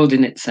world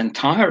in its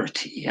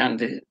entirety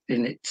and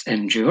in its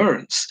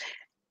endurance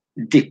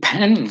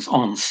depends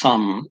on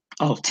some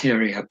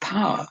ulterior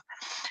power,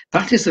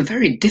 that is a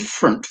very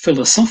different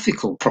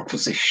philosophical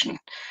proposition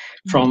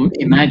from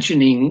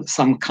imagining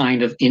some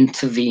kind of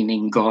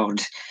intervening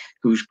God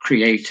who's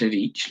created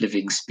each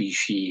living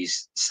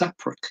species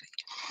separately.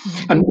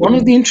 And one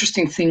of the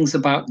interesting things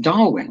about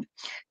Darwin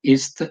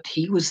is that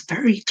he was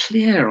very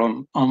clear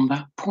on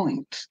that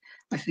point.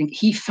 I think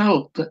he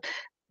felt that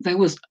there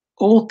was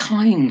all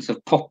kinds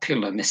of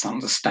popular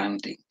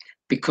misunderstanding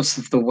because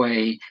of the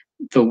way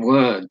the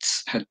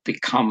words had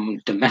become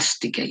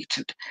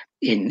domesticated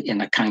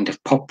in a kind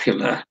of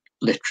popular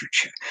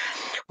literature.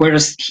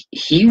 Whereas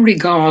he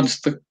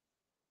regards the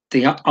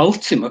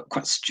ultimate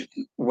question,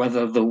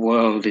 whether the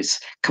world is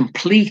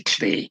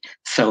completely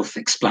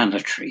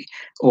self-explanatory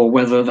or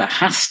whether there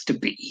has to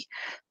be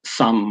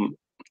some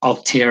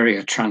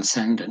ulterior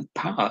transcendent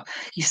power,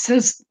 he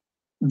says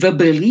the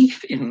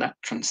belief in that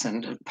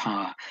transcendent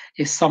power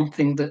is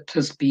something that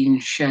has been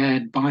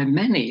shared by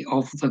many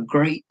of the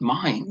great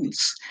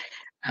minds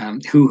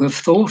who have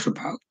thought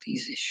about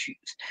these issues.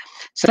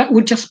 So that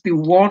would just be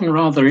one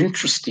rather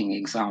interesting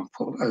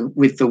example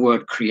with the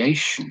word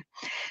creation,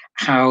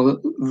 how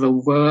the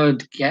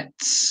word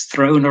gets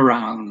thrown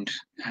around,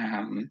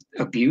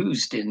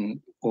 abused in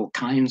all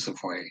kinds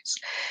of ways.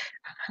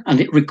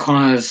 And it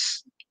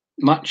requires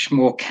much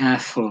more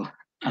careful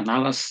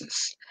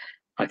analysis,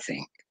 I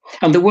think.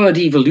 And the word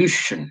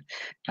evolution,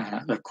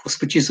 of course,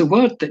 which is a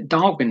word that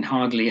Darwin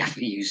hardly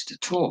ever used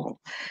at all,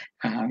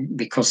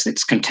 because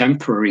its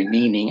contemporary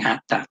meaning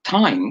at that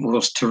time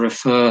was to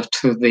refer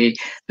to the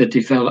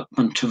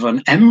development of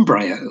an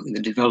embryo,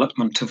 the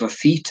development of a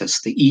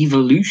fetus, the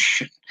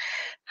evolution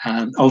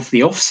of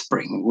the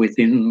offspring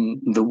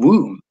within the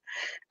womb.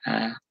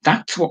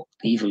 That's what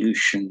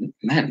evolution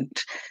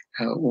meant.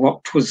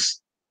 What was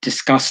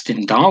discussed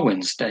in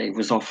Darwin's day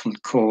was often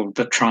called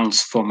the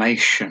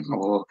transformation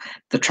or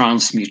the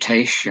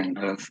transmutation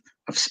of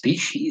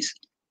species.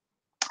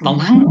 The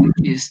language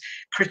is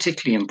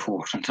critically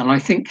important, and I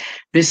think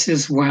this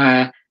is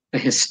where the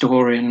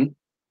historian,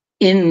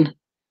 in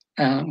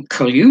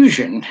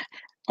collusion,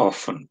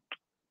 often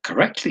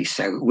correctly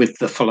so, with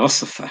the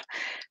philosopher,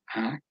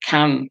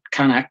 can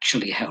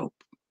actually help.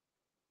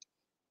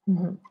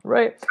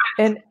 Right.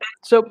 And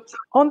so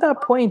on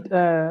that point,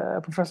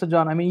 Professor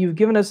John, I mean, you've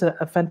given us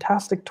a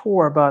fantastic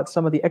tour about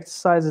some of the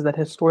exercises that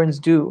historians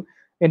do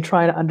in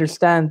trying to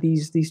understand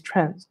these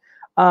trends.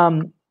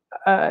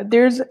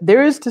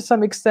 There is to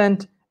some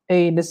extent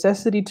a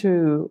necessity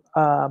to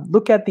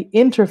look at the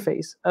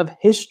interface of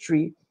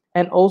history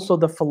and also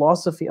the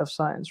philosophy of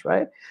science,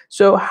 right?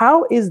 So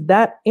how is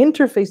that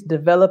interface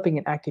developing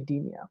in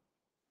academia?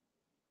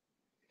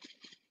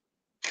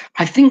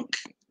 I think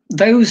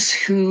those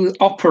who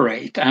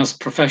operate as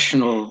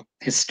professional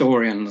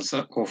historians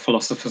or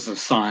philosophers of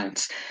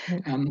science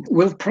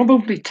will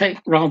probably take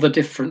rather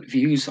different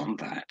views on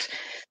that.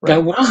 Right.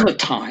 There was a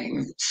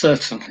time,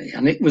 certainly,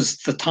 and it was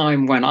the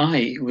time when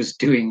I was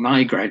doing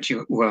my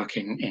graduate work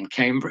in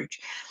Cambridge,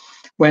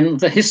 when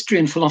the history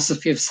and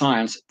philosophy of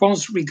science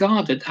was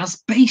regarded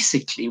as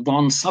basically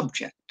one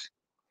subject.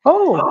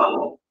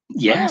 Oh,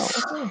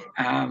 yes.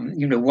 Wow.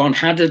 One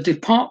had a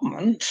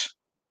department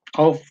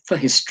of the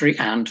history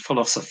and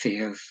philosophy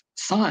of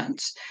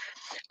science.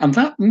 And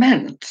that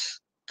meant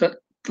that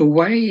the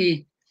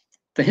way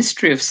the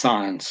history of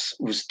science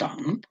was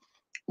done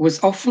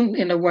was often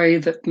in a way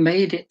that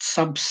made it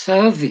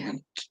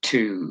subservient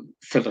to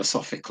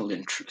philosophical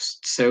interests.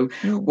 So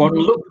one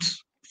looked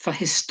for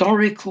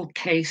historical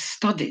case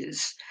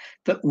studies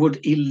that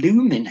would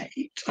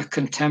illuminate a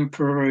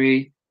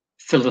contemporary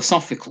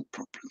philosophical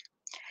problem.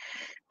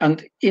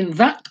 And in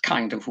that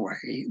kind of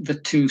way, the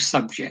two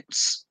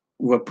subjects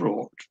were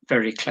brought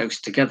very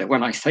close together.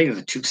 When I say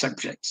the two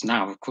subjects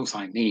now, of course,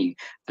 I mean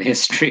the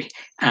history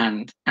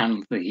and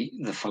the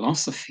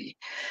philosophy.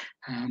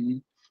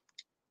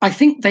 I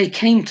think they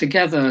came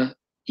together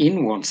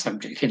in one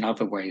subject in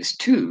other ways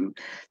too,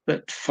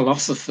 that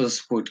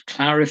philosophers would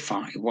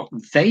clarify what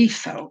they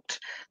felt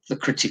the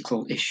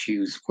critical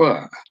issues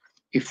were.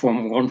 If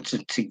one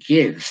wanted to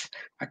give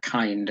a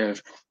kind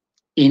of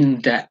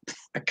in-depth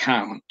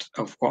account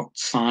of what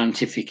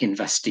scientific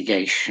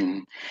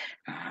investigation,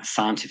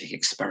 scientific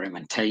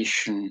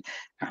experimentation,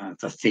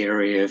 the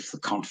theory of the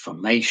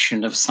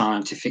confirmation of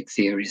scientific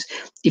theories,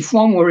 if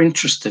one were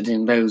interested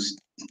in those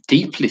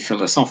deeply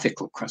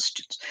philosophical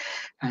questions,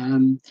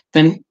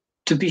 then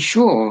to be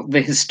sure,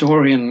 the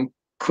historian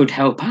could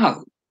help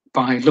out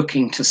by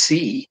looking to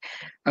see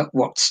at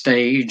what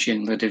stage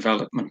in the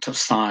development of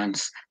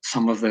science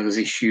some of those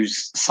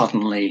issues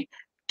suddenly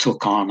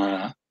took on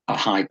a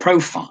high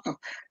profile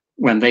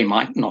when they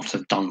might not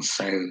have done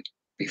so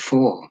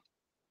before.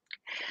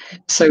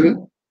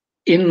 So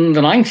in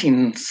the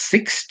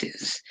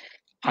 1960s,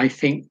 I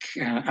think,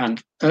 and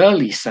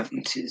early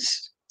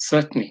 70s,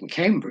 certainly in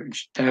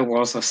Cambridge, there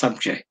was a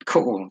subject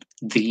called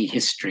the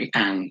history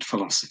and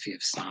philosophy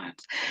of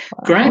science.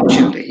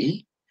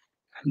 Gradually,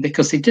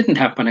 because it didn't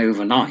happen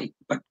overnight,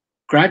 but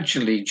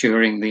gradually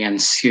during the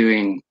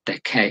ensuing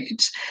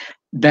decades,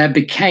 there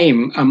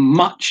became a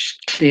much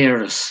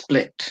clearer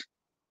split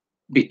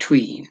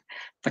between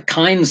the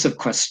kinds of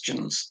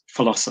questions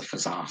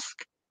philosophers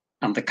ask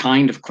and the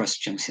kind of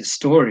questions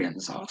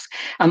historians ask.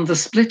 And the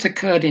split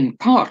occurred in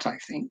part, I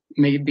think,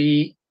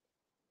 maybe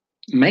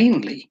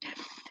mainly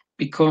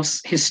because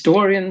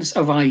historians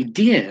of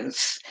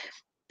ideas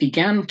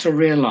began to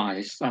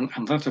realize, and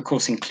that of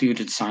course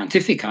included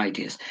scientific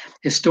ideas,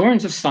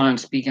 historians of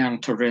science began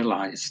to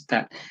realize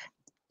that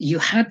you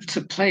had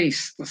to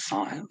place the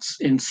science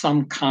in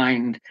some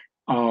kind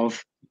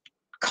of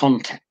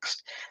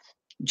context.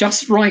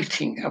 Just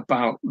writing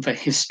about the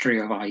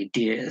history of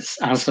ideas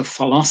as a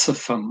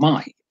philosopher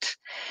might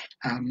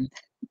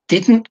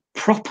didn't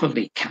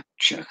properly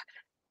capture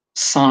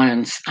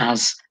science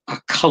as a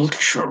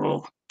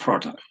cultural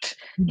product,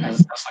 as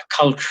a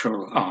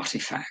cultural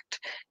artifact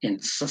in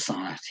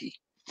society.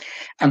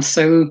 And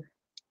so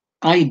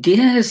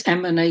ideas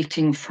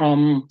emanating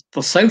from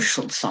the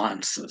social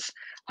sciences,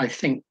 I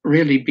think,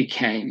 really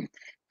became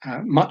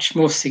much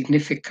more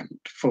significant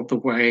for the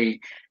way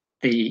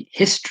the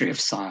history of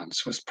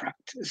science was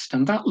practiced.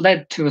 And that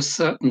led to a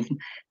certain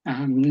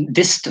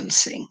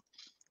distancing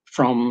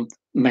from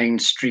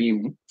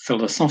mainstream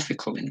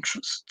philosophical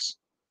interests.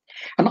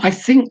 And I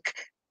think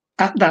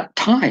at that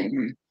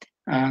time,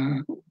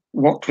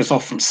 what was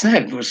often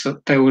said was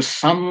that there was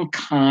some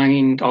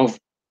kind of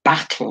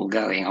battle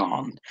going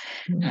on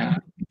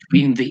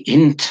between the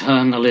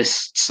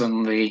internalists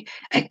and the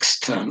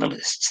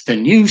externalists. The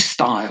new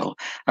style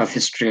of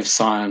history of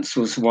science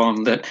was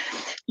one that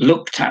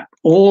looked at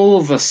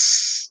all the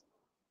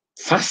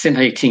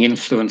fascinating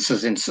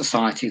influences in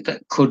society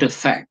that could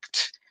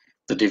affect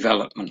the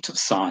development of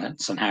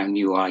science and how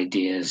new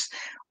ideas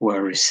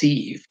were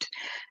received.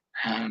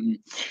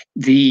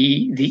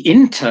 The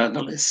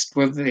internalists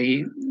were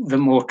the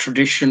more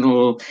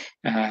traditional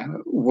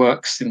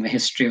works in the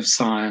history of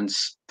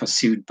science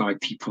pursued by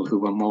people who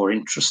were more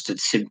interested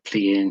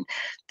simply in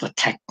the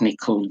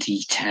technical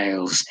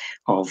details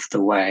of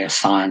the way a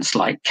science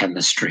like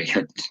chemistry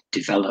had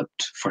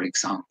developed, for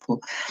example.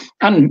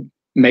 And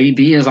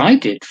maybe, as I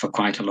did for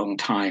quite a long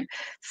time,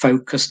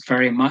 focused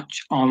very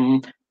much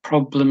on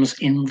problems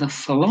in the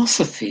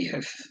philosophy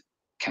of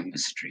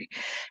chemistry.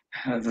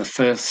 The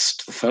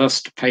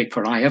first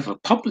paper I ever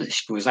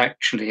published was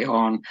actually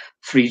on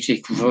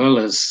Friedrich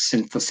Wöhler's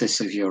synthesis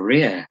of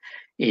urea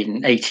in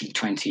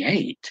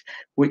 1828,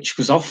 which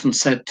was often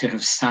said to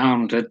have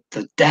sounded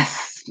the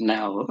death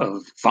knell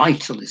of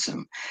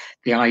vitalism,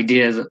 the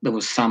idea that there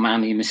was some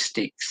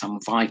animistic, some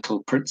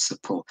vital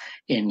principle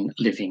in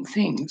living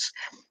things.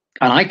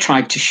 And I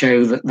tried to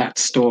show that that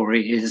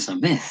story is a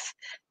myth.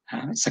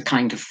 It's a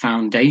kind of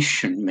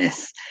foundation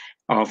myth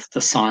of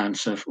the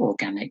science of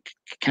organic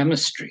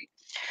chemistry.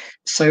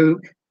 So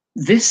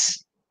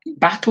this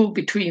battle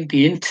between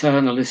the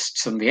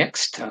internalists and the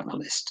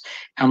externalists,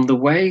 and the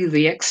way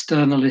the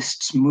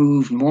externalists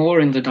moved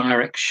more in the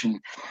direction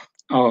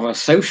of a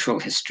social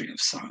history of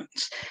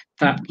science,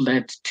 that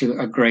led to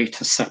a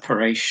greater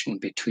separation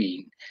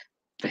between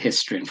the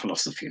history and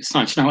philosophy of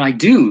science. Now, I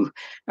do,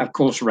 of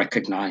course,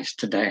 recognize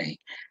today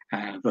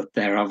that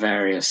there are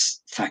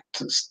various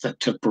factors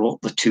that have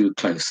brought the two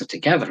closer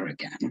together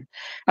again.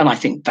 And I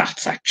think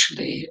that's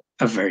actually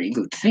a very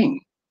good thing,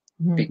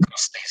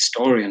 because the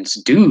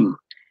historians do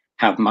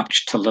have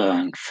much to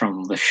learn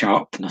from the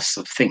sharpness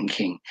of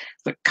thinking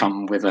that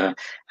come with an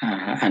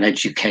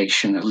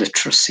education, a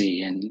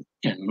literacy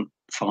in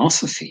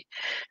philosophy.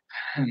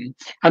 And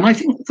I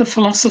think the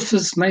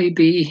philosophers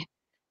maybe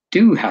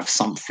do have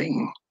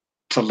something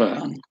to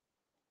learn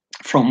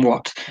from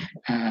what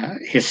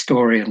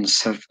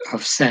historians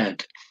have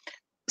said,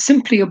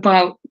 simply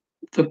about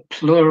the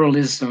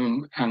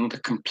pluralism and the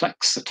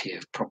complexity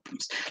of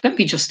problems. Let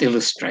me just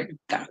illustrate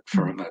that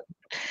for a moment.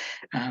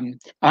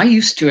 I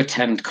used to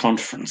attend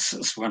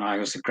conferences when I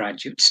was a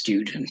graduate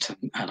student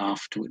and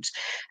afterwards.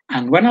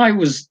 And when I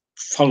was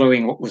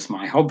following what was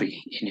my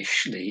hobby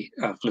initially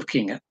of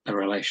looking at the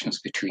relations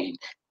between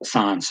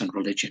science and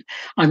religion,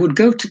 I would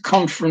go to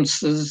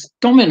conferences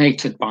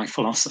dominated by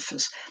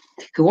philosophers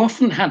who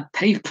often had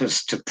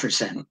papers to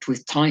present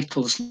with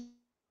titles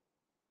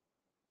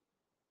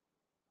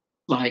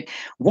like,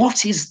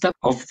 "What is the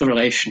of the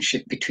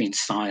relationship between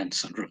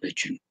science and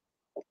religion?"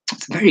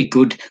 It's a very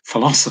good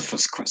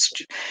philosopher's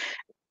question.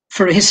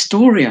 For a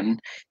historian,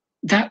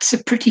 that's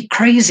a pretty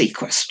crazy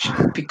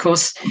question,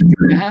 because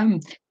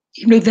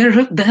there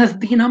have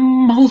been a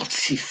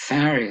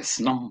multifarious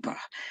number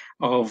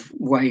of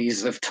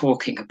ways of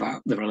talking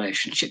about the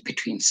relationship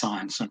between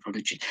science and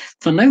religion.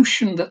 The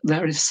notion that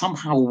there is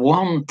somehow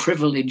one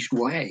privileged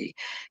way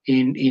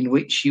in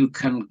which you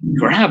can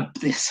grab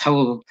this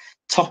whole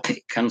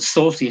topic and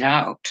sort it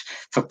out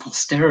for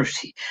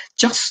posterity,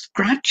 just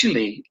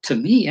gradually, to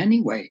me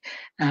anyway,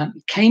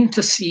 came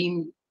to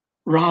seem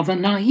rather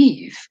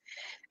naive.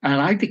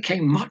 And I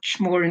became much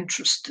more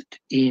interested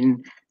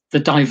in the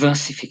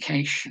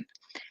diversification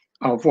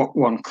of what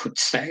one could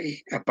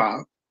say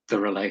about the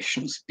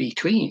relations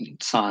between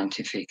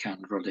scientific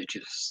and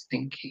religious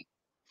thinking.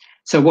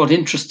 So what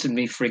interested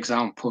me, for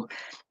example,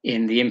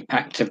 in the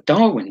impact of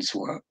Darwin's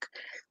work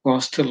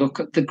was to look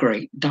at the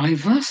great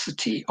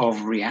diversity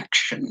of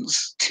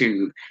reactions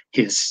to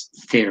his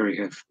theory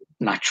of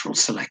natural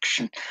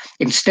selection.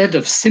 Instead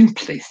of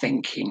simply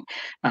thinking,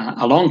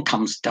 along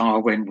comes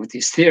Darwin with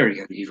his theory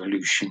of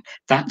evolution,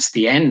 that's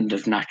the end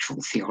of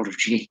natural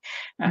theology,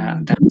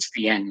 that's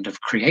the end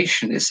of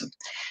creationism.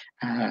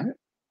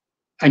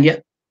 And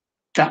yet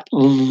that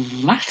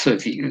latter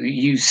view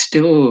you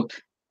still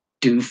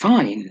do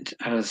find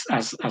as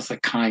a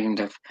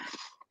kind of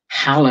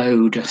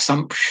hallowed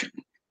assumption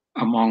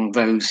among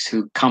those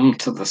who come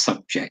to the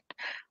subject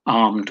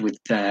armed with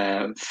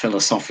their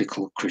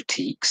philosophical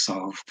critiques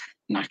of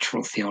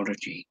natural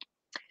theology.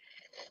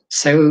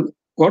 So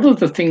one of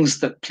the things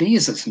that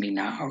pleases me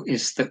now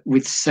is that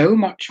with so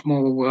much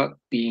more work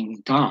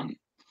being done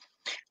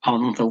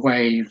on the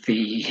way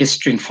the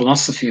history and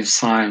philosophy of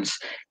science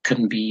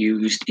can be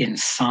used in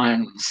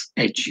science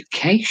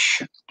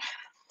education.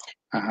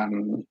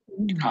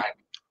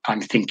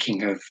 I'm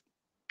thinking of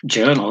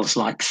journals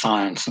like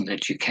Science and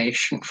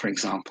Education, for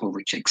example,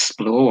 which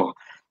explore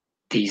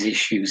these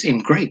issues in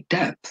great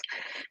depth.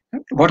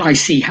 What I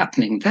see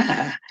happening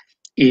there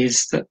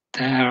is that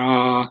there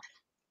are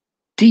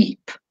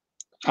deep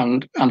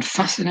and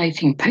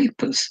fascinating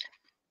papers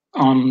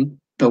on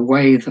the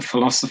way the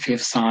philosophy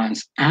of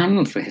science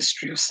and the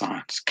history of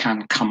science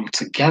can come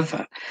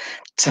together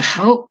to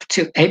help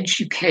to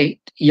educate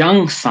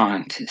young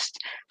scientists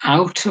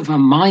out of a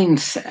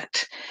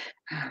mindset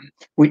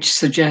which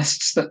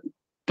suggests that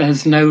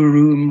there's no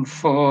room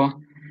for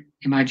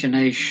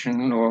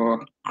imagination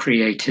or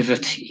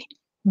creativity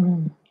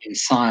in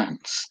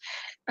science.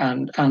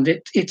 And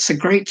it's a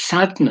great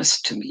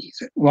sadness to me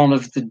that one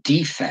of the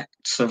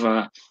defects of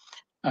a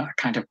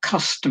kind of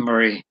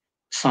customary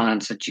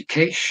science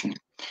education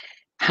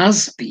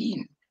has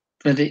been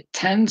that it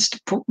tends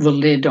to put the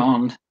lid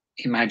on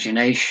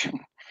imagination,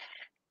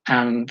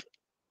 and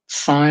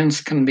science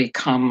can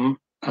become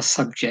a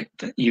subject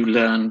that you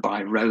learn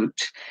by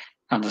rote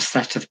and a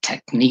set of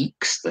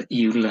techniques that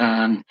you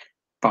learn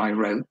by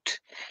rote.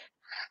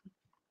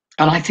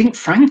 And I think,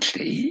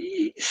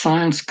 frankly,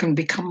 science can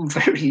become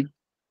very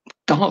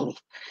dull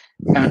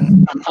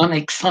and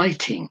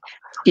unexciting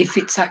if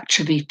it's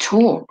actually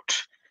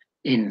taught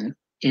in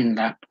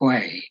that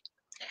way.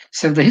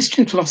 So the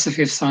history and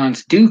philosophy of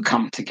science do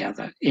come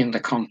together in the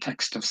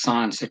context of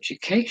science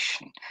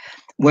education,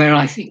 where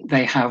I think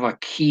they have a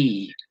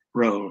key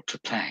role to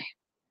play.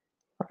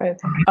 Right.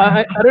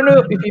 I don't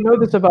know if you know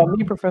this about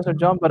me, Professor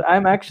John, but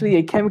I'm actually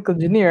a chemical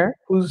engineer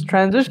who's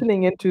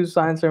transitioning into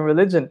science and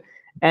religion.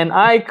 And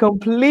I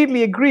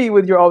completely agree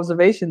with your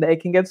observation that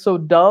it can get so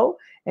dull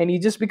and you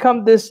just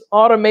become this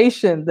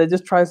automation that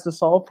just tries to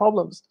solve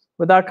problems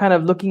without kind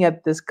of looking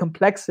at this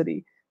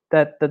complexity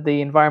that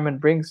the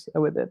environment brings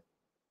with it.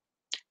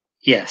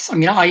 Yes, I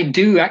mean, I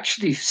do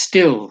actually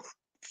still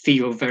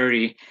feel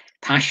very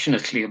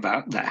passionately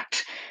about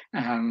that.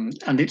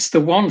 And it's the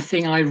one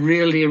thing I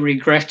really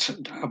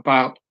regretted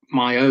about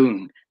my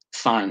own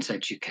science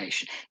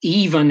education,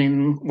 even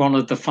in one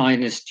of the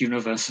finest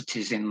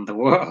universities in the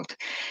world.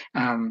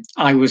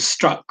 I was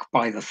struck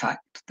by the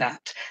fact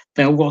that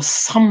there was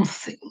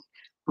something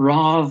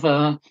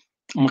rather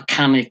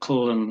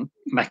mechanical and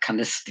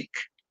mechanistic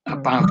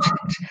about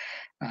it.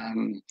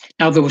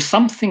 Now, there was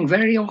something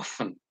very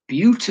often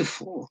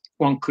beautiful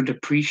one could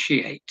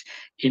appreciate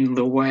in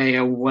the way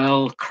a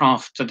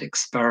well-crafted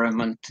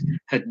experiment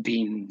had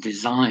been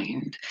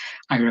designed.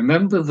 I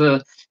remember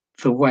the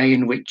way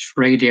in which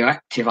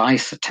radioactive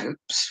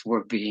isotopes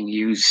were being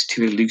used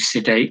to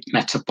elucidate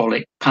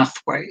metabolic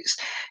pathways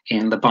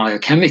in the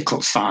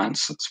biochemical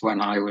sciences when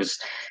I was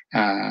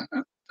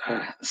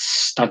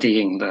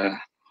studying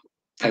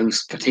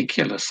those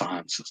particular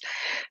sciences.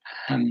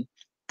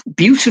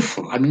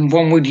 Beautiful. I mean,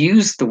 one would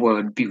use the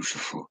word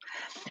beautiful.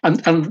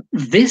 And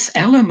this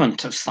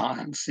element of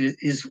science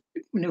is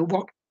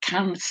what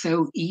can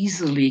so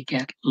easily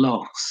get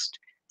lost.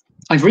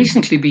 I've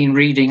recently been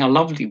reading a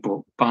lovely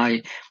book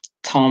by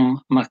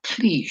Tom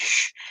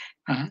McLeish.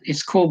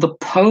 It's called The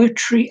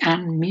Poetry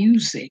and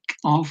Music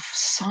of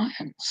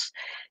Science.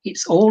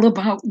 It's all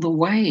about the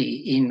way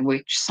in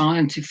which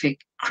scientific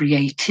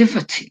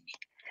creativity,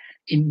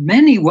 in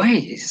many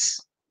ways,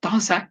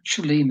 does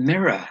actually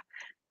mirror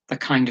the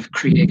kind of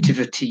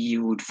creativity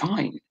you would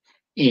find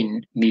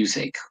in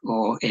music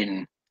or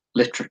in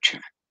literature.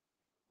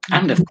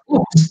 And of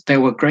course, there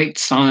were great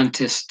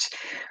scientists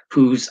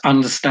whose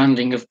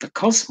understanding of the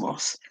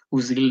cosmos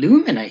was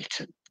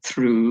illuminated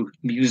through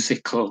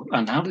musical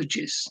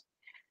analogies.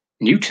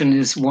 Newton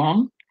is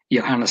one.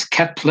 Johannes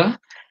Kepler,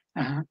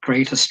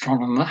 great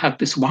astronomer, had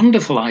this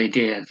wonderful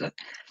idea that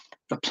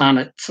the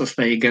planets, as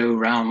they go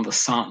round the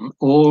sun,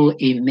 all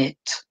emit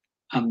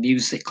a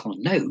musical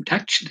note,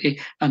 actually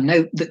a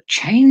note that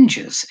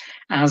changes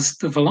as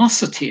the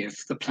velocity of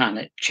the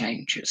planet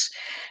changes.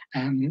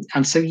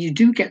 And so you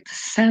do get the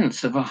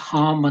sense of a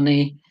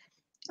harmony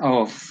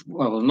of,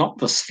 well, not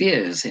the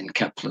spheres in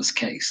Kepler's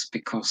case,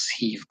 because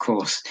he, of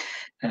course,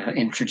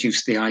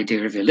 introduced the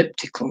idea of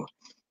elliptical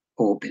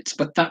orbits,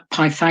 but that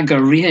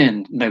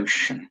Pythagorean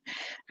notion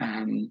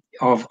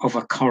of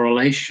a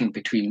correlation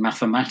between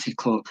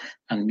mathematical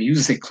and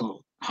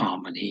musical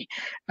harmony,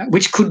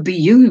 which could be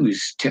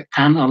used to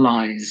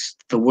analyze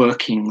the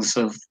workings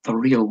of the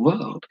real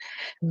world.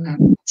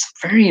 It's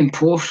a very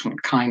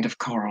important kind of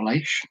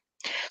correlation.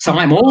 So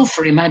I'm all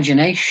for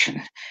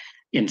imagination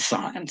in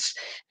science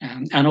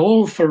and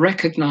all for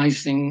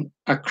recognizing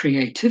a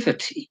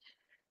creativity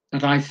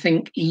that I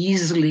think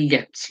easily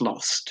gets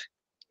lost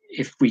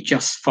if we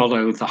just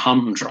follow the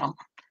humdrum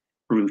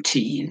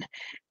routine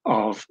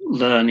of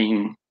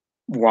learning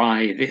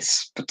why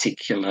this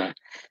particular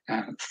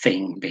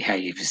thing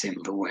behaves in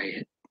the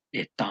way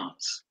it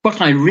does.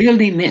 What I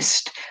really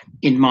missed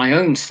in my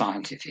own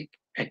scientific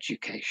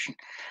education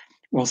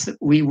was that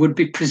we would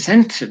be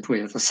presented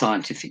with a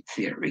scientific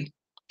theory,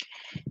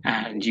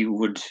 and you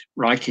would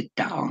write it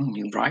down.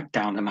 You write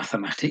down the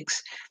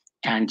mathematics,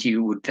 and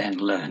you would then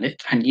learn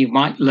it, and you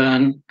might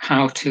learn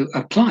how to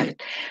apply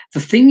it. The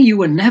thing you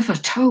were never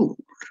told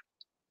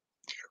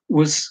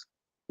was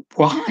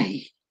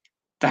why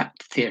that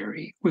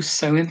theory was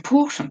so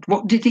important.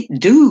 What did it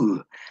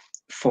do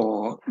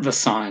for the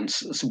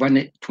sciences when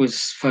it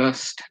was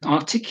first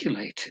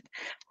articulated?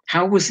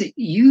 How was it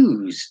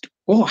used,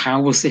 or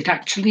how was it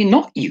actually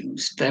not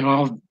used? There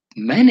are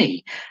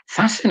many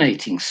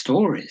fascinating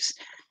stories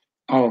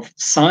of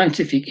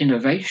scientific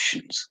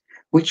innovations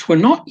which were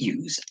not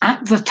used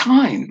at the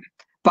time,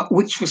 but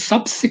which were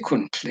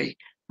subsequently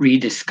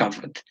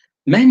rediscovered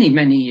many,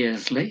 many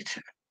years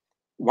later.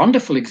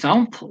 Wonderful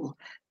example,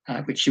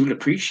 which you'll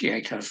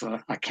appreciate as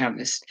a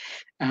chemist,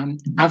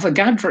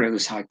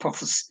 Avogadro's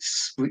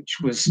hypothesis, which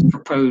was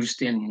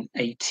proposed in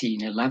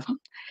 1811.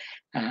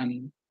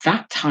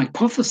 That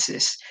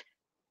hypothesis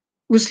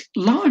was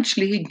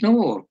largely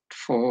ignored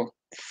for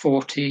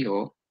 40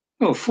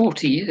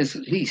 years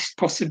at least,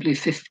 possibly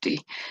 50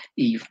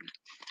 even,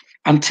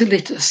 until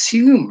it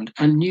assumed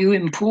a new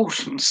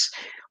importance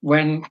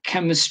when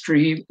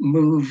chemistry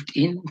moved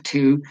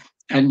into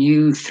a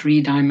new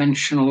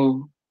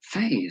three-dimensional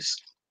phase.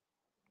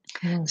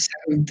 So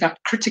that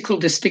critical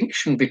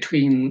distinction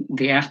between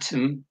the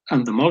atom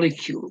and the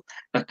molecule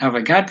that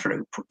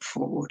Avogadro put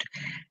forward,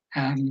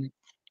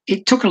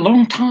 it took a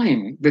long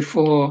time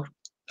before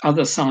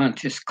other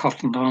scientists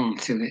cottoned on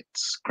to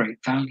its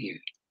great value.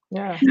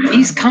 Yeah.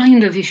 These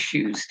kind of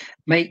issues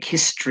make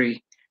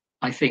history,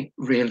 I think,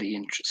 really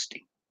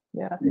interesting.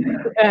 Yeah.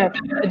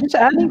 Just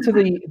adding to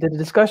the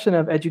discussion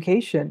of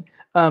education,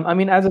 I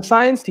mean, as a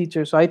science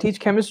teacher, so I teach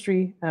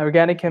chemistry,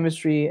 organic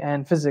chemistry,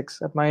 and physics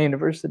at my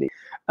university.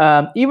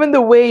 Even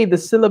the way the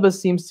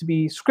syllabus seems to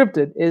be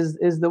scripted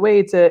is the way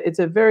it's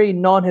a very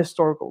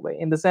non-historical way,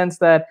 in the sense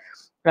that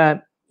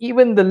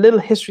even the little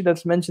history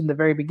that's mentioned at the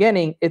very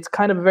beginning, it's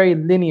kind of a very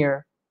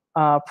linear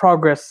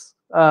progress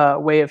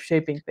way of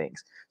shaping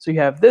things. So you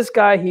have this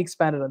guy, he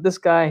expanded on this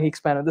guy, he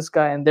expanded on this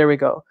guy, and there we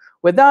go.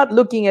 Without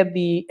looking at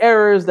the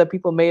errors that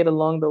people made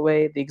along the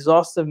way, the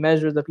exhaustive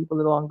measures that people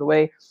did along the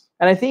way.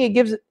 And I think it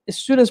gives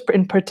students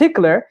in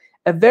particular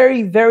a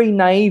very, very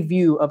naive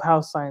view of how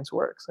science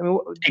works. I mean,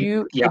 would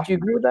you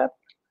agree with that?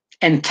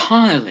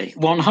 Entirely,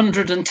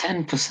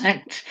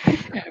 110%,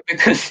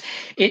 because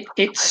it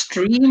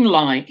streamlines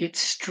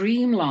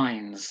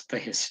the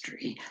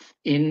history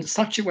in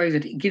such a way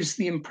that it gives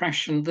the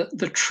impression that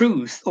the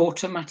truth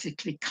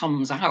automatically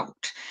comes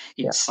out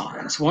in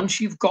science once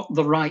you've got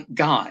the right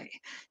guy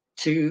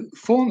to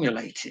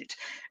formulate it.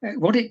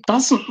 What it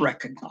doesn't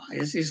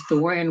recognize is the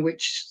way in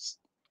which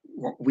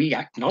what we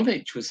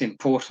acknowledge was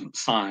important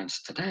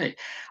science today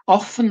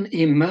often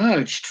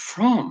emerged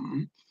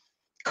from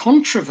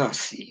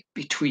controversy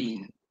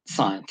between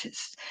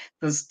scientists.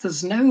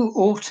 There's no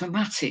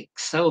automatic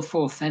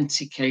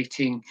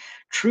self-authenticating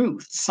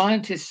truth.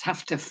 Scientists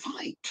have to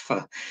fight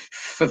for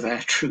their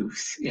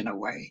truth in a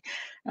way.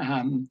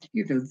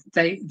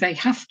 They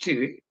have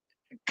to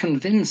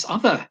convince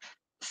other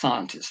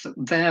scientists that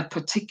their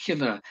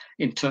particular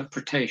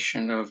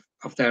interpretation of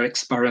their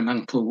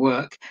experimental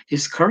work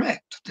is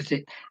correct, that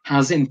it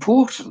has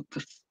importance,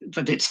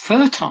 that it's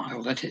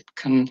fertile, that it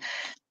can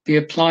be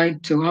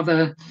applied to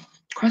other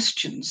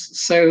questions.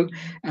 So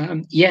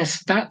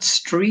yes, that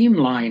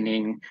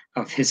streamlining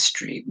of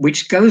history,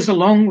 which goes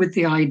along with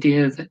the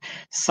idea that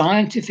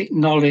scientific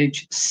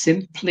knowledge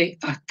simply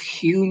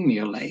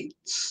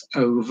accumulates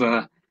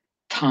over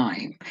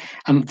time.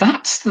 And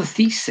that's the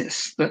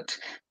thesis that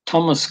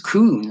Thomas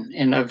Kuhn,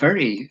 in a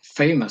very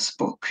famous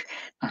book,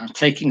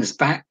 taking us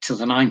back to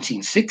the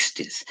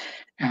 1960s,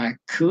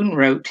 Kuhn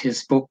wrote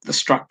his book, The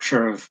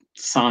Structure of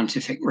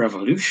Scientific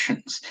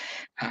Revolutions,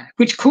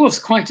 which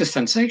caused quite a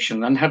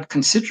sensation and had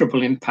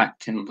considerable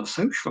impact in the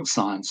social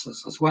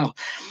sciences as well.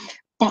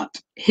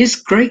 But his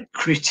great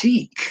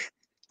critique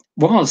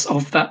was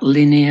of that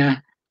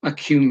linear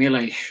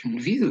accumulation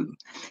view,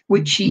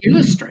 which he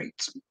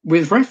illustrates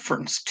with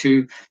reference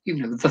to,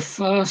 the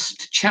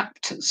first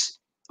chapters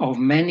of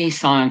many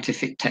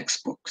scientific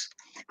textbooks,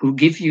 who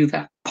give you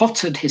that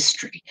potted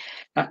history,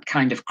 that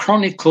kind of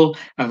chronicle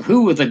of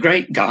who were the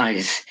great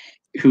guys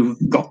who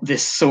got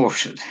this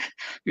sorted,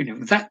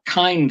 that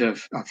kind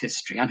of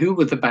history, and who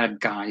were the bad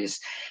guys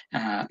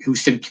who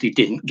simply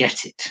didn't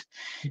get it.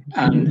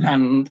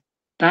 And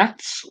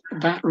that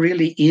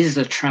really is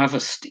a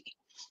travesty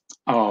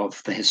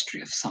of the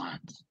history of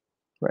science.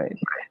 Right.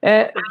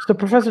 So,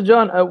 Professor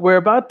John, we're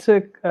about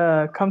to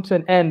come to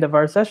an end of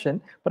our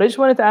session, but I just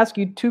wanted to ask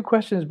you two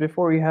questions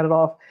before we head it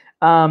off.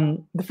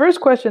 The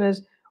first question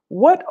is,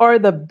 what are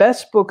the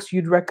best books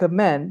you'd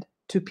recommend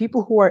to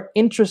people who are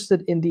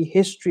interested in the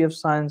history of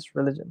science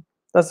religion?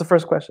 That's the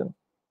first question.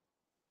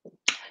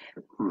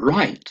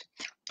 Right.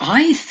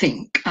 I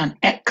think an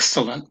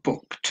excellent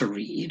book to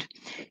read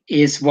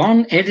is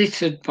one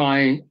edited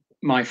by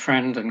my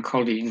friend and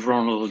colleague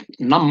Ronald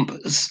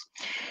Numbers.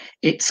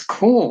 It's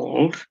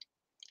called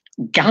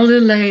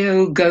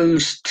Galileo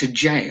Goes to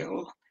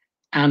Jail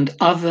and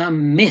Other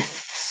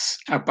Myths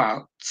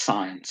About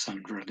Science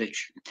and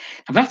Religion.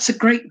 And that's a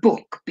great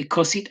book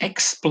because it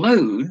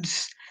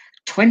explodes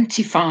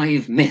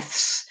 25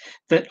 myths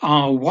that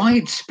are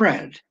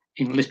widespread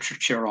in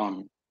literature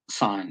on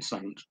science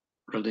and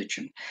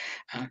religion.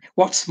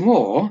 What's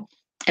more,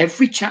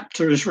 every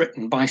chapter is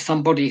written by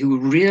somebody who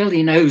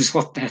really knows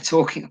what they're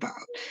talking about.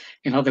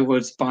 In other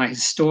words, by a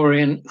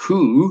historian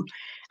who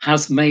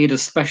has made a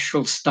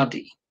special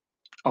study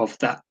of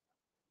that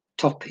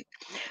topic.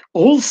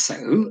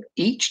 Also,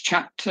 each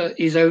chapter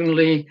is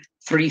only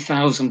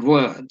 3,000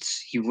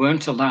 words. You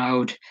weren't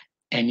allowed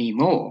any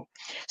more.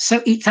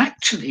 So it's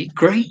actually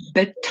great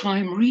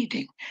bedtime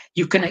reading.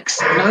 You can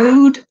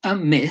explode a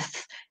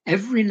myth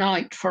every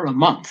night for a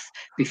month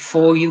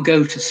before you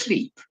go to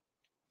sleep.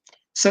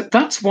 So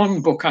that's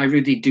one book I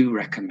really do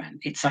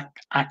recommend. It's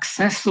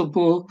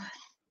accessible,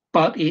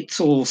 but it's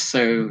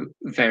also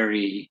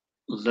very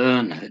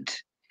learned.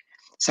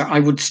 So I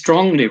would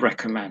strongly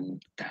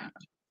recommend that.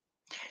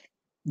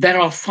 There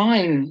are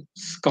fine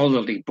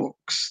scholarly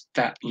books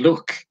that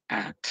look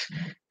at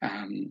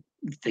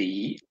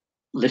the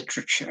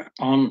literature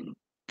on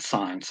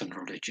science and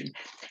religion.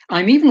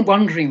 I'm even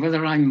wondering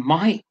whether I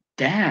might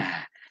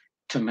dare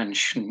to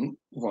mention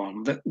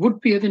one that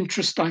would be of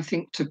interest, I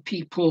think, to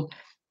people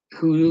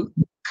who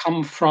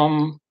come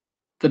from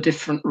the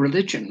different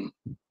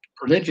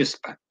religious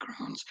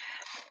backgrounds.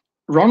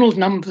 Ronald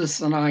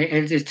Numbers and I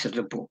edited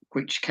a book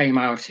which came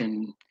out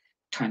in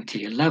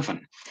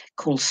 2011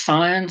 called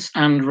Science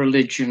and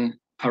Religion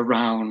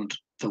Around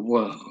the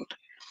World.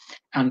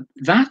 And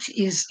that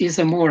is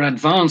a more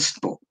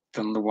advanced book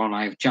than the one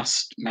I've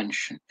just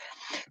mentioned.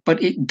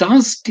 But it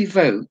does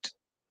devote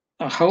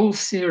a whole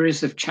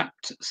series of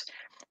chapters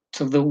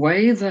to the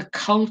way the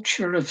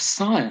culture of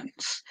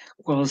science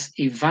was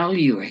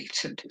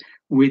evaluated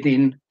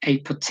within a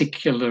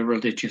particular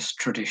religious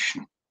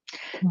tradition.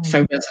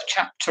 So there's a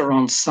chapter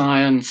on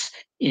science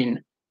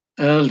in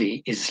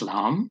early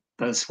Islam.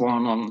 There's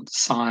one on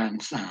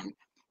science and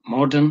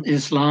modern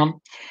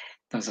Islam.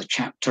 There's a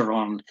chapter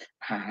on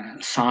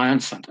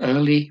science and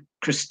early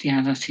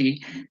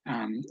Christianity,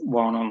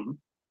 one on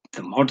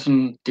the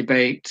modern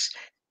debates,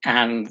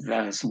 and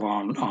there's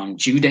one on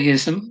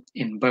Judaism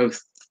in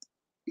both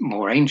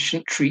more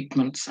ancient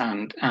treatments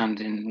and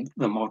in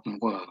the modern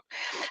world.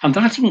 And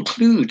that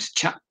includes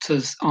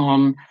chapters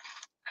on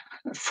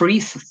free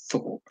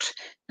thought,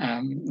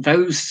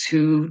 those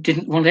who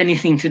didn't want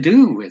anything to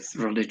do with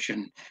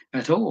religion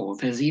at all.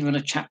 There's even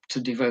a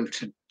chapter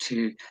devoted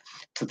to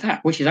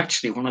that, which is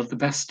actually one of the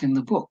best in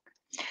the book.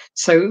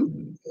 So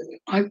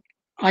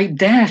I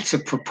dare to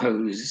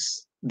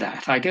propose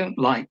that. I don't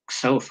like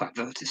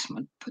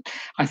self-advertisement, but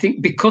I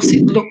think because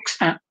it looks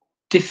at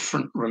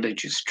different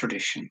religious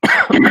traditions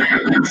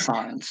and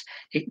science,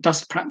 it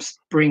does perhaps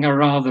bring a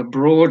rather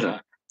broader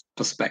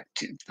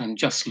perspective than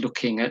just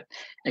looking at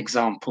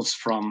examples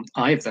from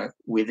either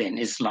within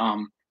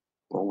Islam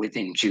or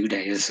within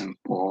Judaism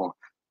or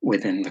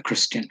within the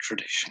Christian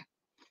tradition.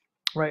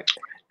 Right.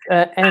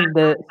 And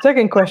the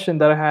second question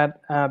that I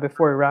had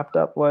before we wrapped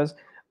up was,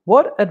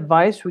 what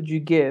advice would you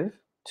give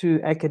to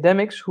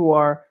academics who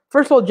are,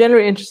 first of all,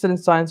 generally interested in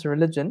science and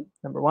religion,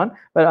 number one,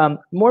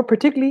 but more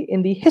particularly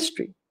in the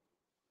history?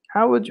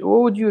 What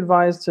would you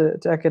advise to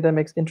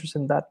academics interested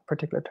in that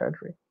particular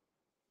territory?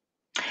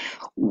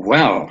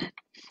 Well,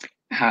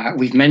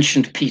 we've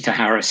mentioned Peter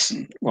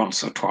Harrison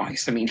once or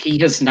twice. I mean, he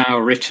has now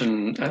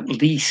written at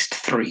least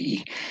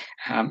 3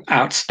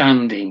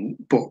 outstanding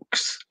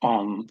books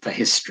on the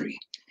history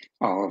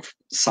of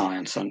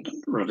science and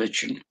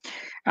religion.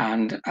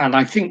 And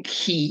I think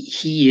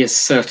he is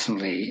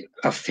certainly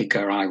a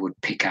figure I would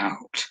pick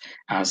out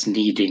as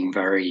needing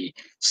very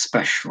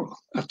special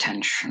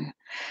attention.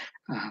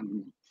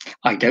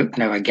 I don't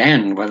know,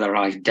 again, whether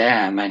I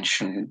dare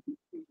mention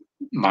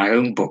my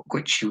own book,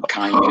 which you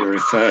kindly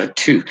referred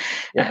to.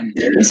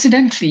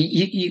 Incidentally,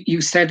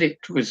 you said it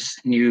was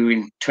new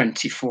in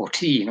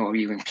 2014, or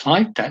you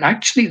implied that.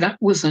 Actually, that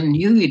was a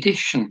new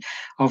edition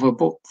of a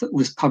book that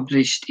was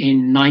published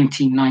in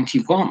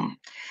 1991.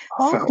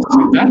 So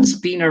that's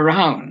been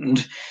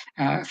around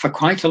for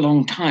quite a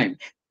long time.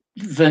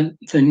 The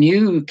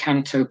new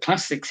Canto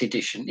Classics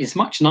edition is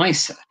much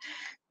nicer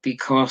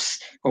because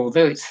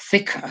although it's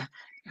thicker,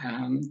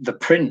 the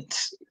print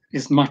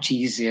is much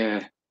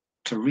easier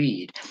to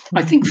read.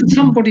 I think for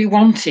somebody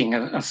wanting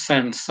a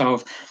sense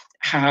of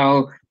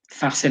how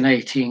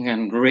fascinating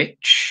and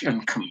rich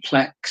and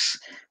complex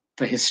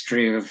the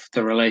history of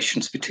the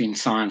relations between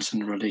science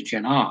and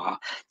religion are,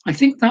 I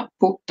think that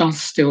book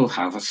does still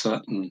have a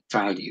certain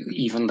value,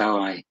 even though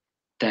I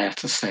dare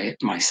to say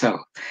it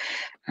myself.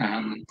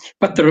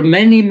 But there are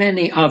many,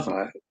 many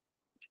other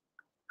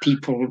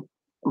people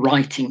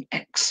writing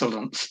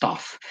excellent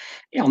stuff.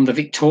 On the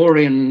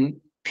Victorian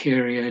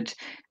period,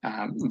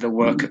 the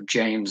work of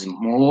James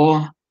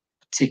Moore,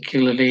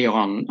 particularly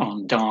on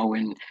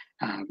Darwin,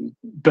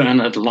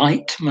 Bernard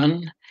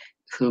Lightman,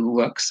 who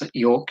works at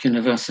York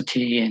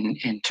University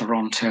in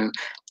Toronto,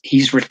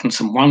 he's written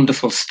some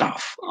wonderful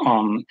stuff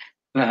on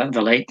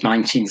the late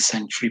 19th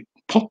century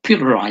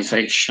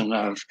popularization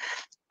of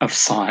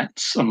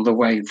science and the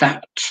way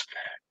that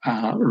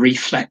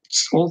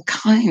reflects all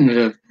kind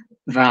of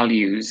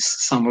values,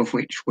 some of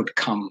which would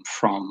come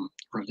from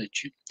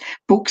religion.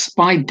 Books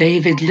by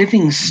David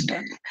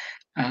Livingstone,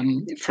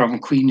 from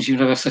Queen's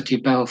University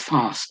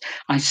Belfast.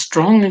 I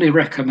strongly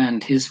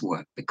recommend his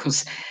work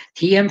because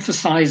he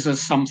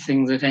emphasizes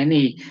something that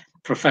any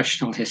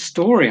professional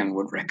historian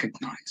would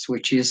recognize,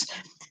 which is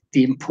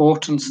the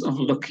importance of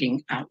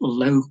looking at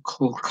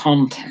local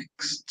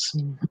contexts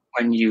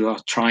when you are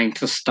trying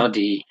to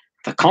study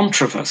the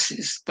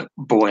controversies that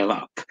boil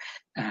up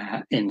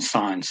in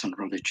science and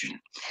religion.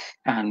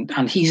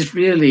 And he's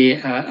really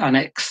an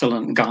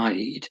excellent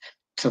guide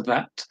to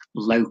that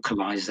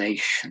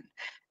localization.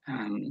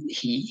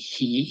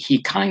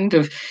 He kind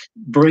of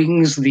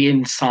brings the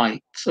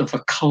insights of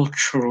a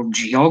cultural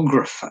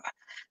geographer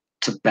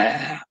to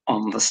bear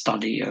on the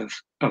study of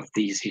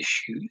these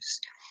issues.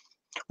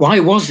 Why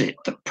was it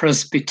that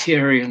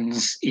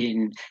Presbyterians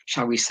in,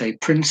 shall we say,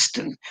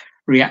 Princeton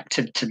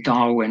reacted to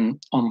Darwin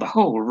on the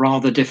whole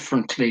rather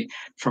differently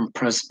from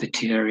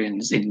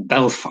Presbyterians in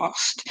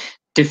Belfast,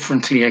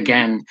 differently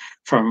again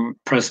from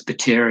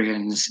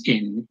Presbyterians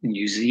in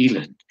New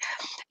Zealand?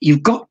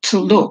 You've got to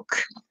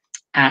look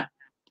at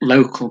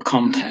local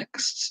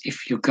contexts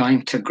if you're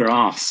going to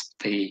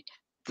grasp the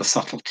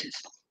subtleties.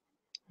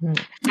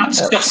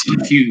 That's just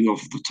a few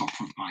off the top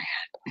of my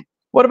head.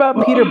 What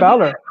about Peter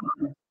Bowler?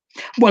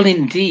 Well,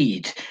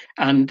 indeed,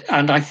 and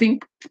I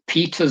think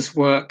Peter's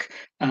work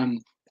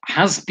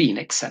has been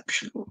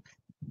exceptional.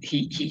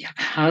 He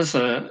has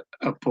a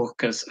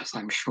book, as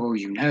I'm sure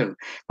you know,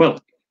 well,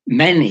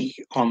 many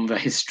on the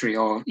history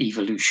of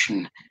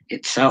evolution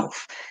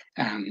itself,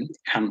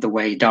 and the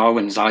way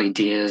Darwin's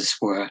ideas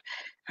were.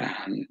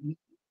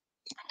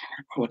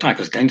 What I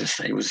was going to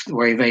say was the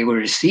way they were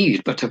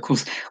received. But of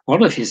course,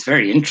 one of his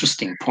very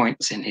interesting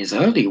points in his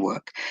early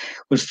work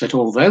was that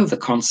although the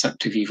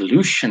concept of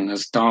evolution,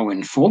 as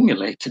Darwin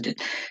formulated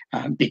it,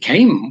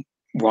 became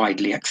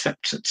widely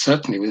accepted,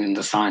 certainly within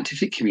the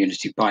scientific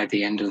community by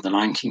the end of the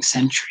 19th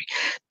century,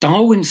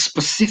 Darwin's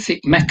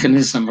specific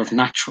mechanism of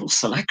natural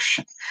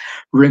selection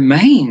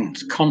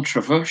remained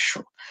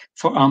controversial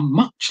for a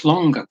much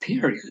longer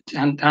period,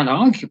 and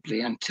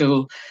arguably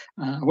until,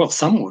 well,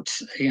 some would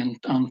say,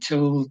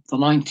 until the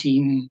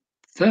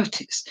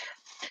 1930s.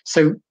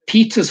 So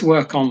Peter's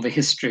work on the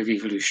history of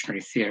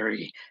evolutionary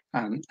theory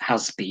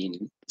has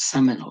been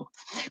seminal.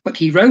 But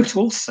he wrote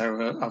also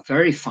a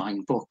very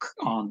fine book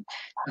on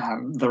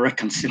the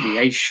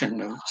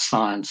reconciliation of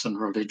science and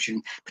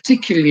religion,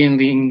 particularly in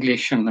the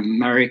English and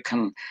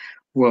American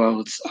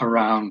worlds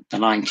around the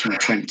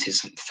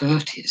 1920s and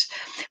 30s,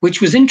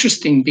 which was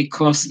interesting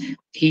because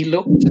he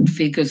looked at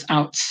figures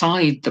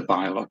outside the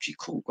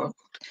biological world.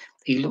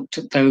 He looked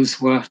at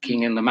those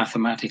working in the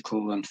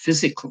mathematical and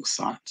physical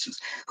sciences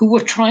who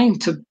were trying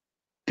to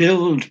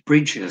build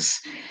bridges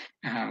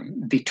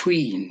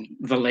between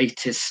the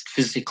latest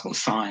physical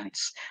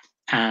science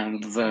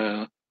and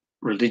the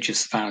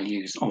religious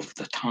values of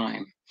the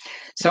time.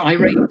 So I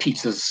rate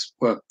Peter's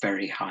work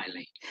very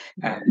highly.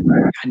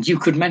 And you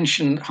could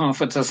mention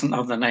half a dozen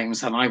other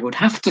names, and I would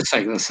have to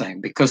say the same,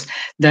 because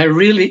there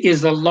really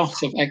is a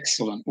lot of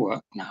excellent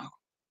work now.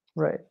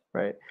 Right,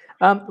 right.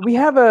 We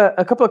have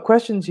a couple of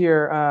questions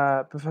here,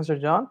 Professor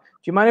John. Do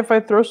you mind if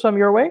I throw some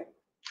your way?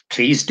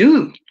 Please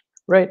do.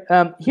 Right.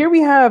 Here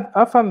we have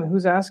Afam,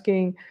 who's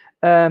asking,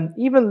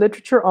 even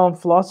literature on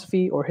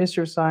philosophy or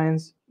history of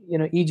science,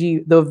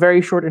 e.g. the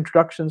very short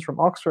introductions from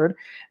Oxford,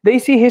 they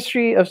see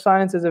history of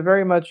science as a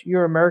very much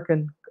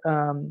Euro-American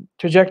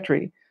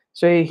trajectory.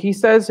 So he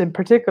says in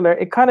particular,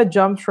 it kind of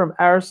jumps from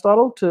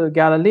Aristotle to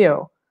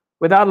Galileo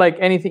without like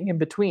anything in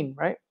between,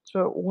 right?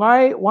 So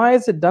why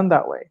is it done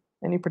that way?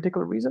 Any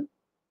particular reason?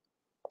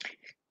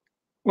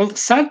 Well,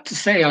 sad to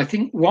say, I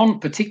think one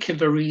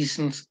particular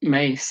reason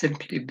may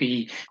simply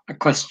be a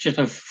question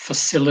of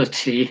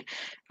facility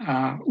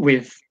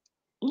with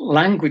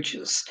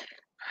languages.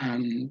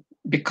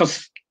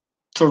 Because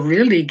to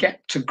really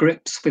get to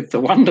grips with the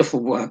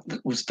wonderful work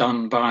that was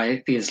done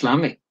by the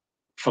Islamic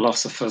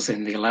philosophers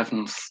in the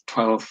 11th,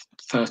 12th,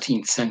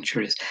 13th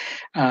centuries,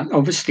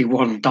 obviously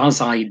one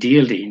does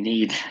ideally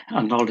need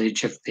a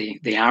knowledge of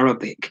the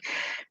Arabic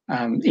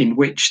in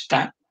which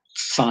that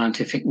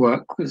scientific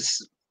work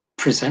was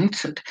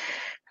presented.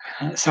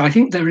 So I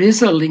think there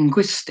is a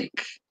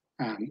linguistic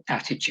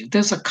attitude.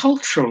 There's a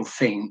cultural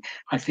thing,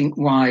 I think,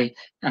 why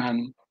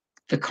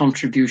the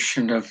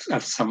contribution of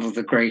some of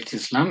the great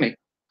Islamic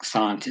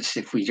scientists,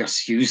 if we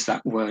just use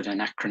that word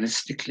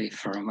anachronistically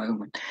for a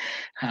moment,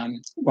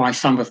 why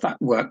some of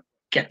that work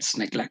gets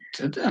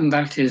neglected, and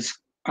that is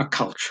a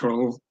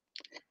cultural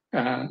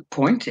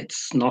point.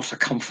 It's not a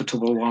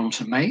comfortable one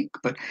to make,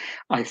 but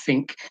I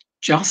think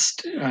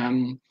just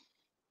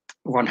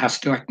one has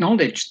to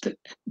acknowledge that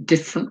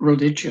different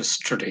religious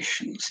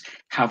traditions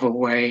have a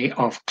way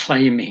of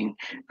claiming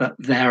that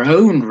their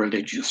own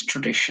religious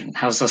tradition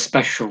has a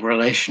special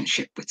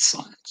relationship with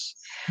science.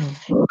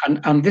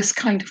 And this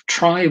kind of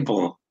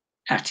tribal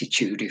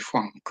attitude, if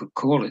one could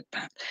call it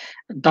that,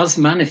 does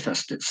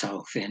manifest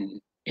itself in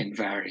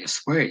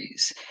various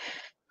ways.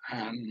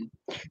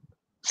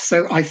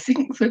 So I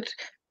think that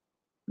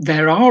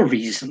there are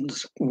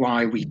reasons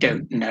why we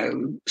don't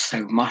know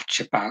so much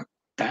about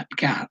that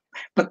gap,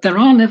 but there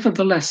are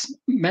nevertheless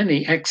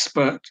many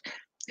expert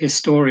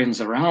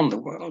historians around the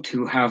world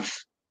who have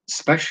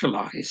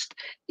specialized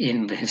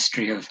in the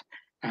history of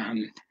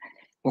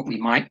what we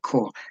might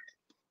call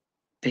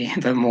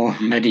the more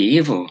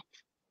medieval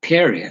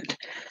period.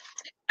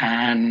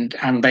 And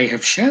they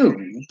have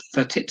shown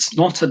that it's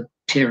not a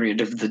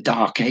period of the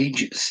Dark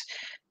Ages.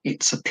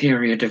 It's a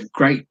period of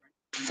great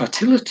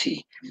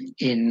fertility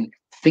in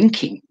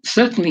thinking,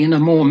 certainly in a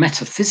more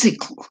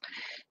metaphysical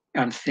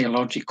and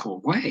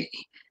theological way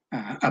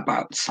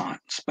about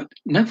science, but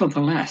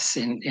nevertheless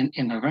in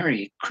a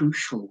very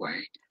crucial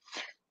way.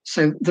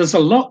 So there's a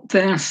lot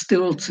there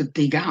still to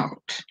dig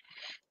out,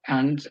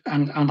 and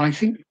I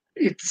think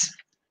it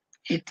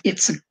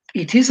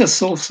is a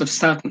source of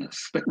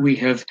sadness that we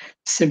have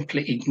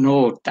simply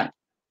ignored that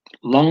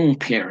long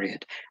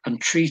period and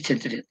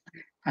treated it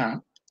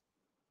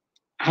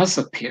as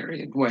a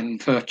period when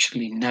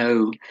virtually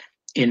no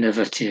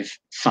innovative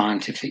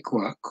scientific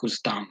work was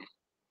done.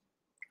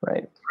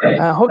 Right.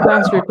 I hope that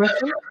answers your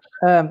question.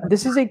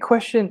 This is a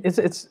question. This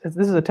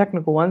is a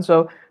technical one.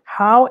 So,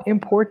 how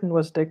important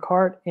was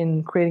Descartes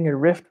in creating a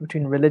rift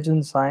between religion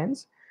and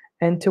science,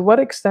 and to what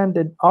extent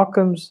did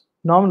Occam's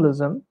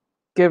nominalism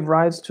give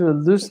rise to a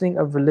loosening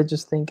of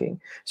religious thinking?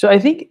 So, I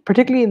think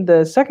particularly in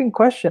the second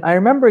question, I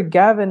remember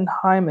Gavin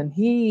Hyman.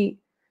 He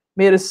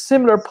made a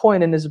similar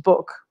point in his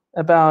book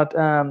about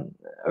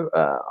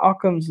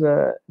Occam's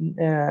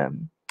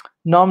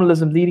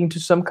nominalism leading to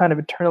some kind of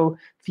eternal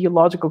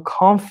theological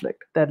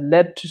conflict that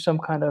led to some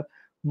kind of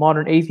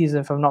modern atheism,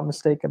 if I'm not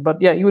mistaken. But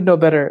yeah, you would know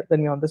better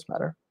than me on this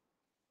matter.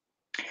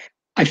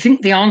 I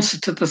think the answer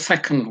to the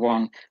second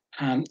one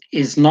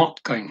is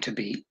not going to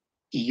be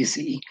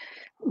easy.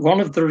 One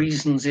of the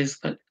reasons is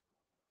that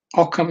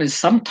Occam is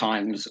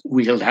sometimes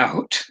wheeled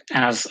out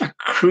as a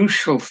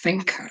crucial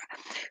thinker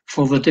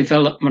for the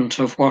development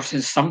of what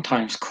is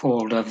sometimes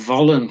called a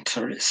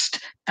voluntarist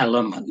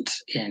element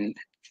in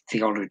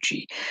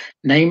theology,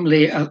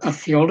 namely a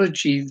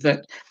theology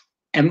that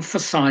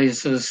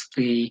emphasizes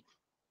the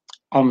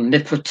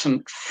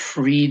omnipotent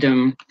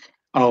freedom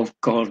of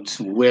God's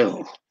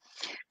will.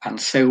 And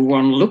so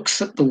one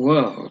looks at the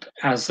world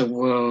as a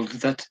world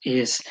that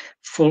is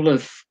full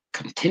of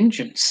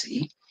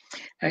contingency.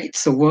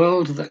 It's a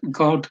world that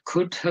God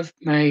could have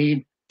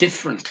made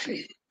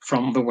differently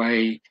from the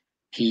way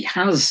he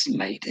has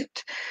made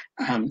it.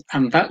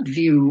 And that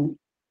view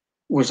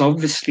was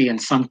obviously in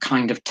some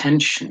kind of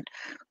tension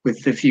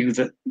with the view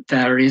that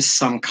there is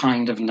some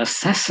kind of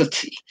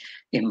necessity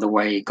in the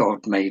way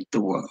God made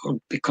the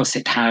world, because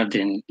it had,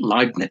 in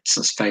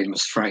Leibniz's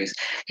famous phrase,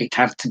 it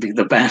had to be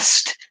the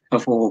best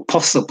of all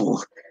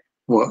possible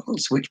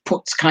worlds, which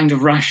puts kind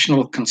of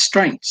rational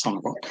constraints on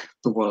what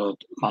the world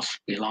must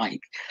be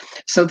like.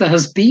 So there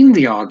has been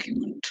the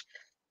argument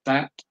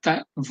that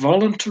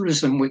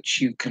voluntarism, which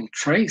you can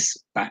trace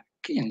back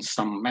in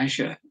some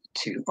measure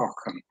to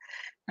Occam,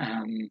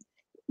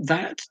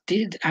 that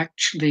did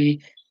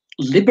actually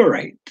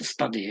liberate the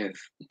study of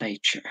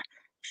nature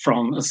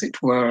from, as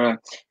it were,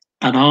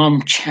 an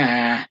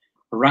armchair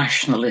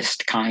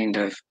rationalist kind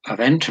of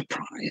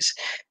enterprise,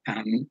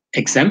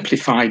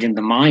 exemplified in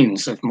the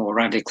minds of more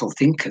radical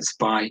thinkers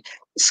by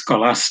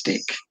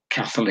scholastic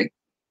Catholic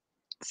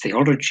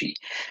theology,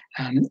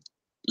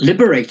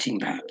 liberating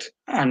that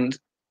and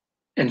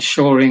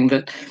ensuring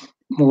that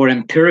more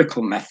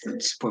empirical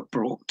methods were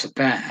brought to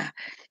bear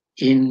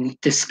in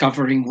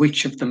discovering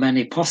which of the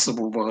many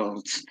possible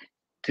worlds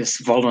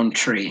this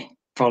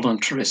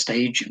voluntarist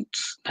agent,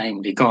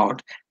 namely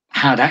God,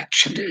 had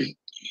actually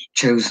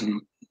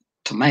chosen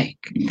to make.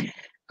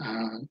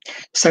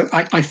 So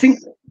I think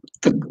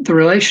the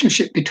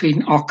relationship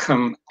between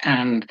Occam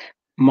and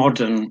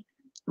modern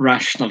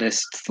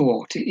rationalist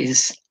thought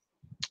is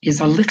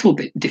a little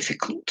bit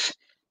difficult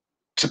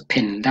to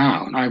pin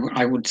down.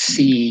 I would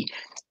see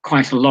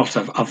quite a lot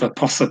of other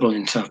possible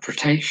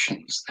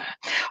interpretations there.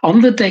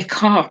 On the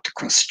Descartes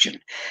question,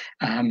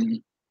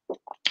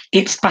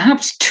 it's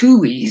perhaps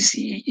too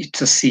easy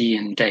to see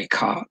in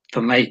Descartes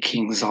the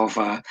makings of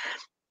a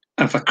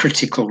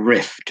critical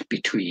rift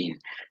between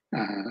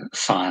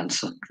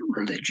science and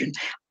religion.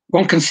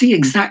 One can see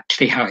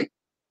exactly how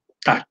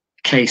that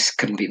case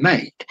can be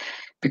made,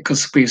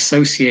 because we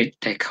associate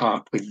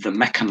Descartes with the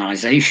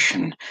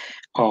mechanization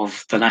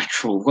of the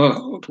natural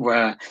world,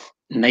 where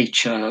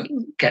nature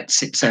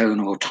gets its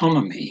own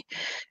autonomy,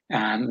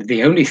 and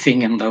the only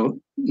thing in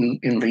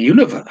the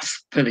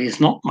universe that is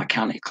not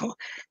mechanical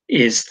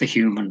is the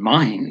human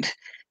mind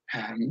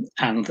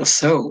and the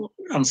soul.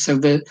 And so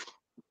the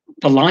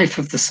life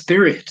of the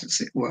spirit, as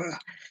it were,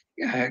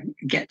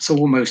 gets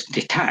almost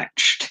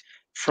detached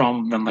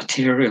from the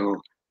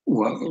material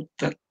world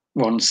that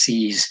one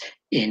sees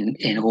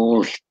in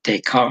all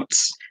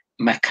Descartes'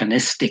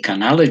 mechanistic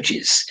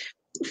analogies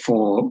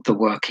for the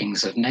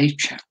workings of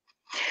nature.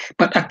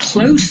 But a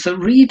closer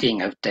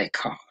reading of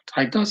Descartes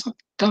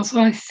does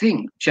I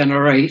think,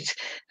 generate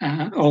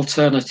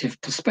alternative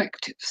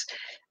perspectives.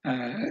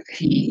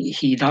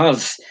 He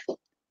does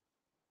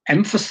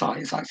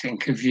emphasize, I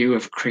think, a view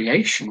of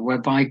creation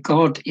whereby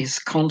God is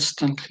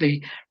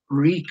constantly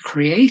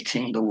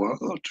recreating the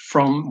world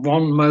from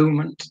one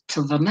moment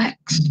to the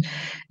next.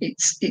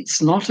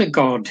 It's not a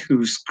God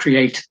who's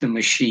created the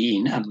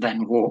machine and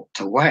then walked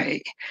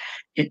away.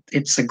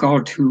 It's a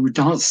God who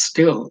does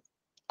still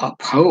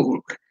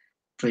uphold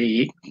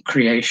the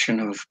creation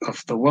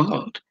of the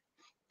world.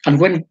 And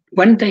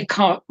when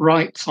Descartes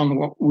writes on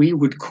what we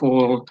would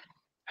call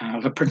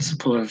the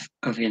principle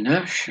of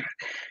inertia,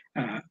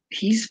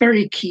 he's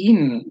very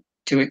keen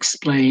to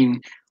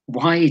explain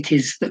why it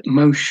is that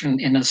motion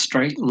in a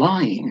straight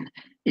line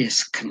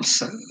is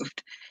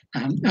conserved.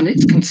 And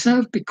it's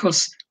conserved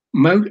because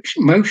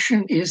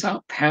motion is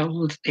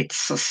upheld, it's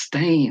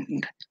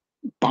sustained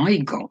by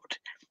God.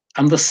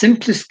 And the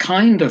simplest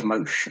kind of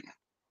motion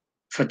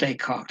for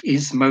Descartes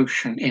is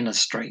motion in a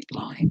straight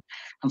line.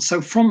 And so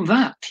from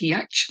that, he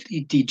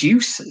actually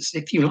deduces,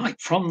 if you like,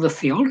 from the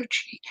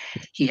theology,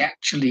 he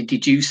actually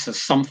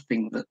deduces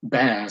something that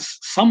bears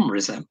some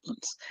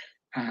resemblance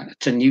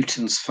to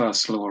Newton's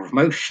first law of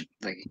motion,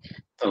 the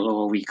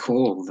law we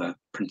call the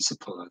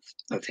principle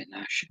of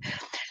inertia.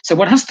 So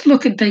one has to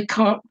look at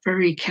Descartes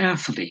very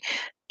carefully.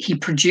 He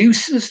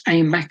produces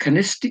a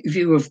mechanistic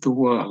view of the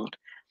world,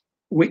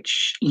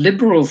 which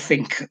liberal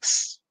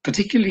thinkers,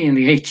 particularly in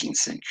the 18th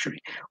century,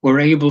 were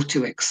able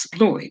to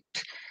exploit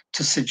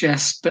to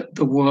suggest that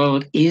the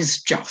world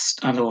is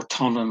just an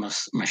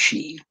autonomous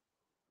machine.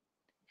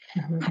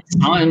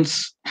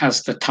 Science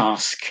has the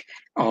task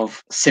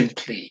of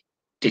simply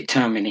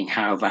determining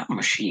how that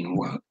machine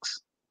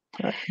works.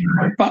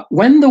 But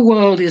when the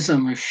world is a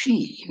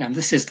machine, and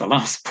this is the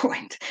last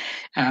point,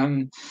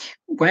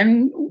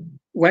 when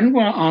one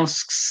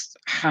asks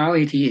how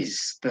it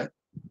is that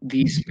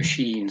these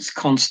machines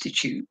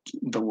constitute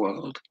the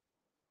world,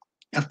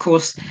 of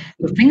course,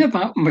 the thing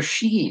about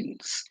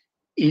machines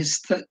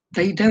is that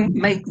they don't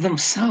make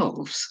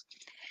themselves.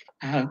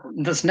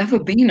 There's never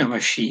been a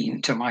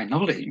machine, to my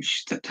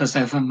knowledge, that has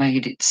ever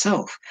made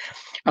itself.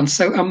 And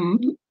so a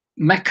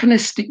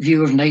mechanistic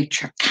view of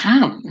nature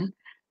can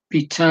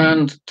be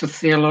turned to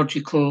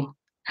theological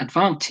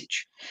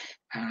advantage.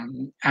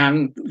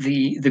 And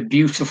the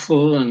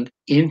beautiful and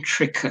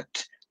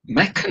intricate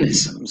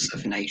mechanisms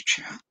of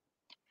nature,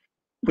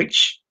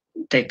 which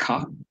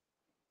Descartes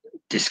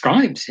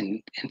describes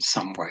in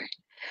some way,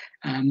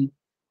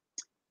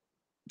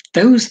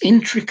 those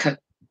intricate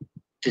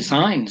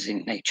designs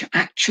in nature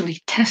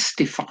actually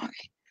testify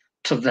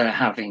to there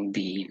having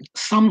been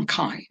some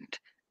kind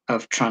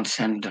of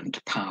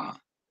transcendent power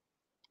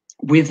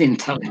with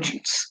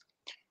intelligence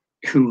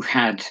who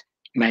had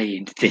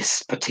made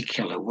this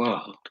particular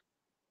world.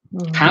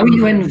 How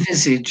you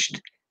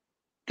envisaged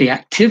the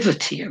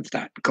activity of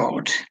that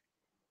God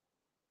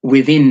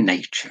within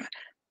nature,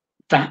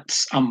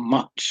 that's a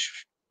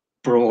much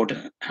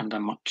broader and a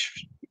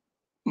much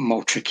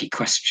more tricky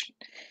question.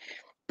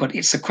 But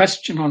it's a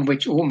question on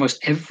which almost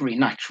every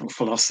natural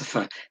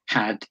philosopher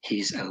had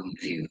his own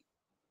view.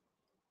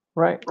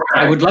 Right.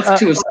 I would love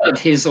to have said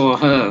his or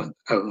her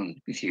own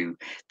view.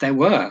 There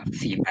were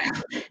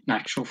female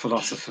natural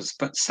philosophers,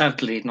 but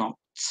sadly not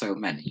so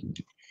many.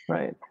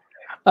 Right.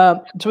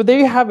 So there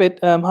you have it.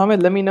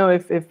 Hamid, let me know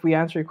if we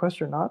answer your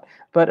question or not.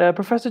 But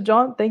Professor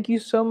John, thank you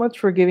so much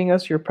for giving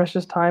us your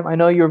precious time. I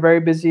know you're very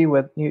busy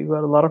you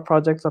got a lot of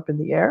projects up in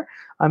the air.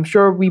 I'm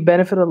sure we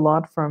benefit a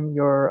lot from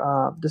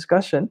your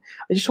discussion.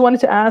 I just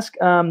wanted to ask,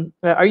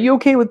 are you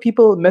okay with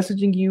people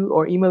messaging you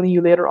or emailing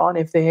you later on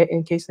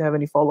in case they have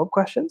any follow-up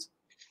questions?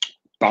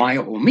 By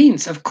all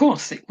means, of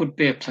course, it would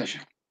be a pleasure.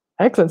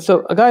 Excellent.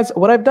 So guys,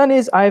 what I've done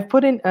is I've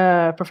put in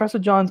Professor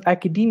John's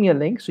academia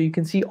link, so you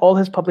can see all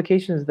his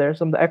publications there,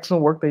 some of the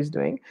excellent work that he's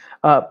doing.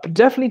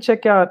 Definitely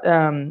check out,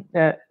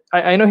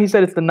 I know he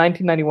said it's the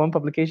 1991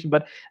 publication,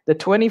 but the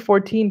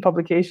 2014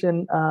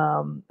 publication,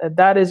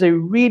 that is a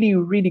really,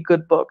 really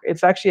good book.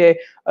 It's actually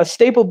a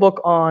staple book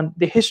on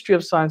the history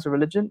of science and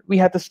religion. We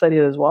had to study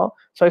it as well.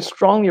 So I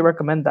strongly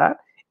recommend that.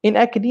 In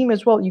academia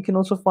as well, you can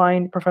also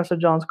find Professor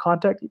John's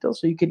contact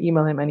details, so you can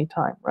email him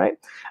anytime, right?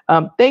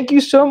 Thank you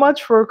so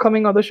much for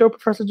coming on the show,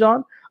 Professor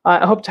John.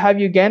 I hope to have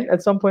you again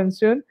at some point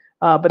soon,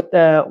 but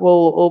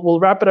we'll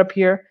wrap it up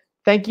here.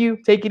 Thank you.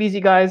 Take it easy,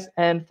 guys,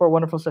 and for a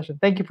wonderful session.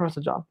 Thank you, Professor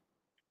John.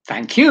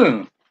 Thank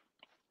you.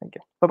 Thank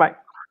you. Bye-bye.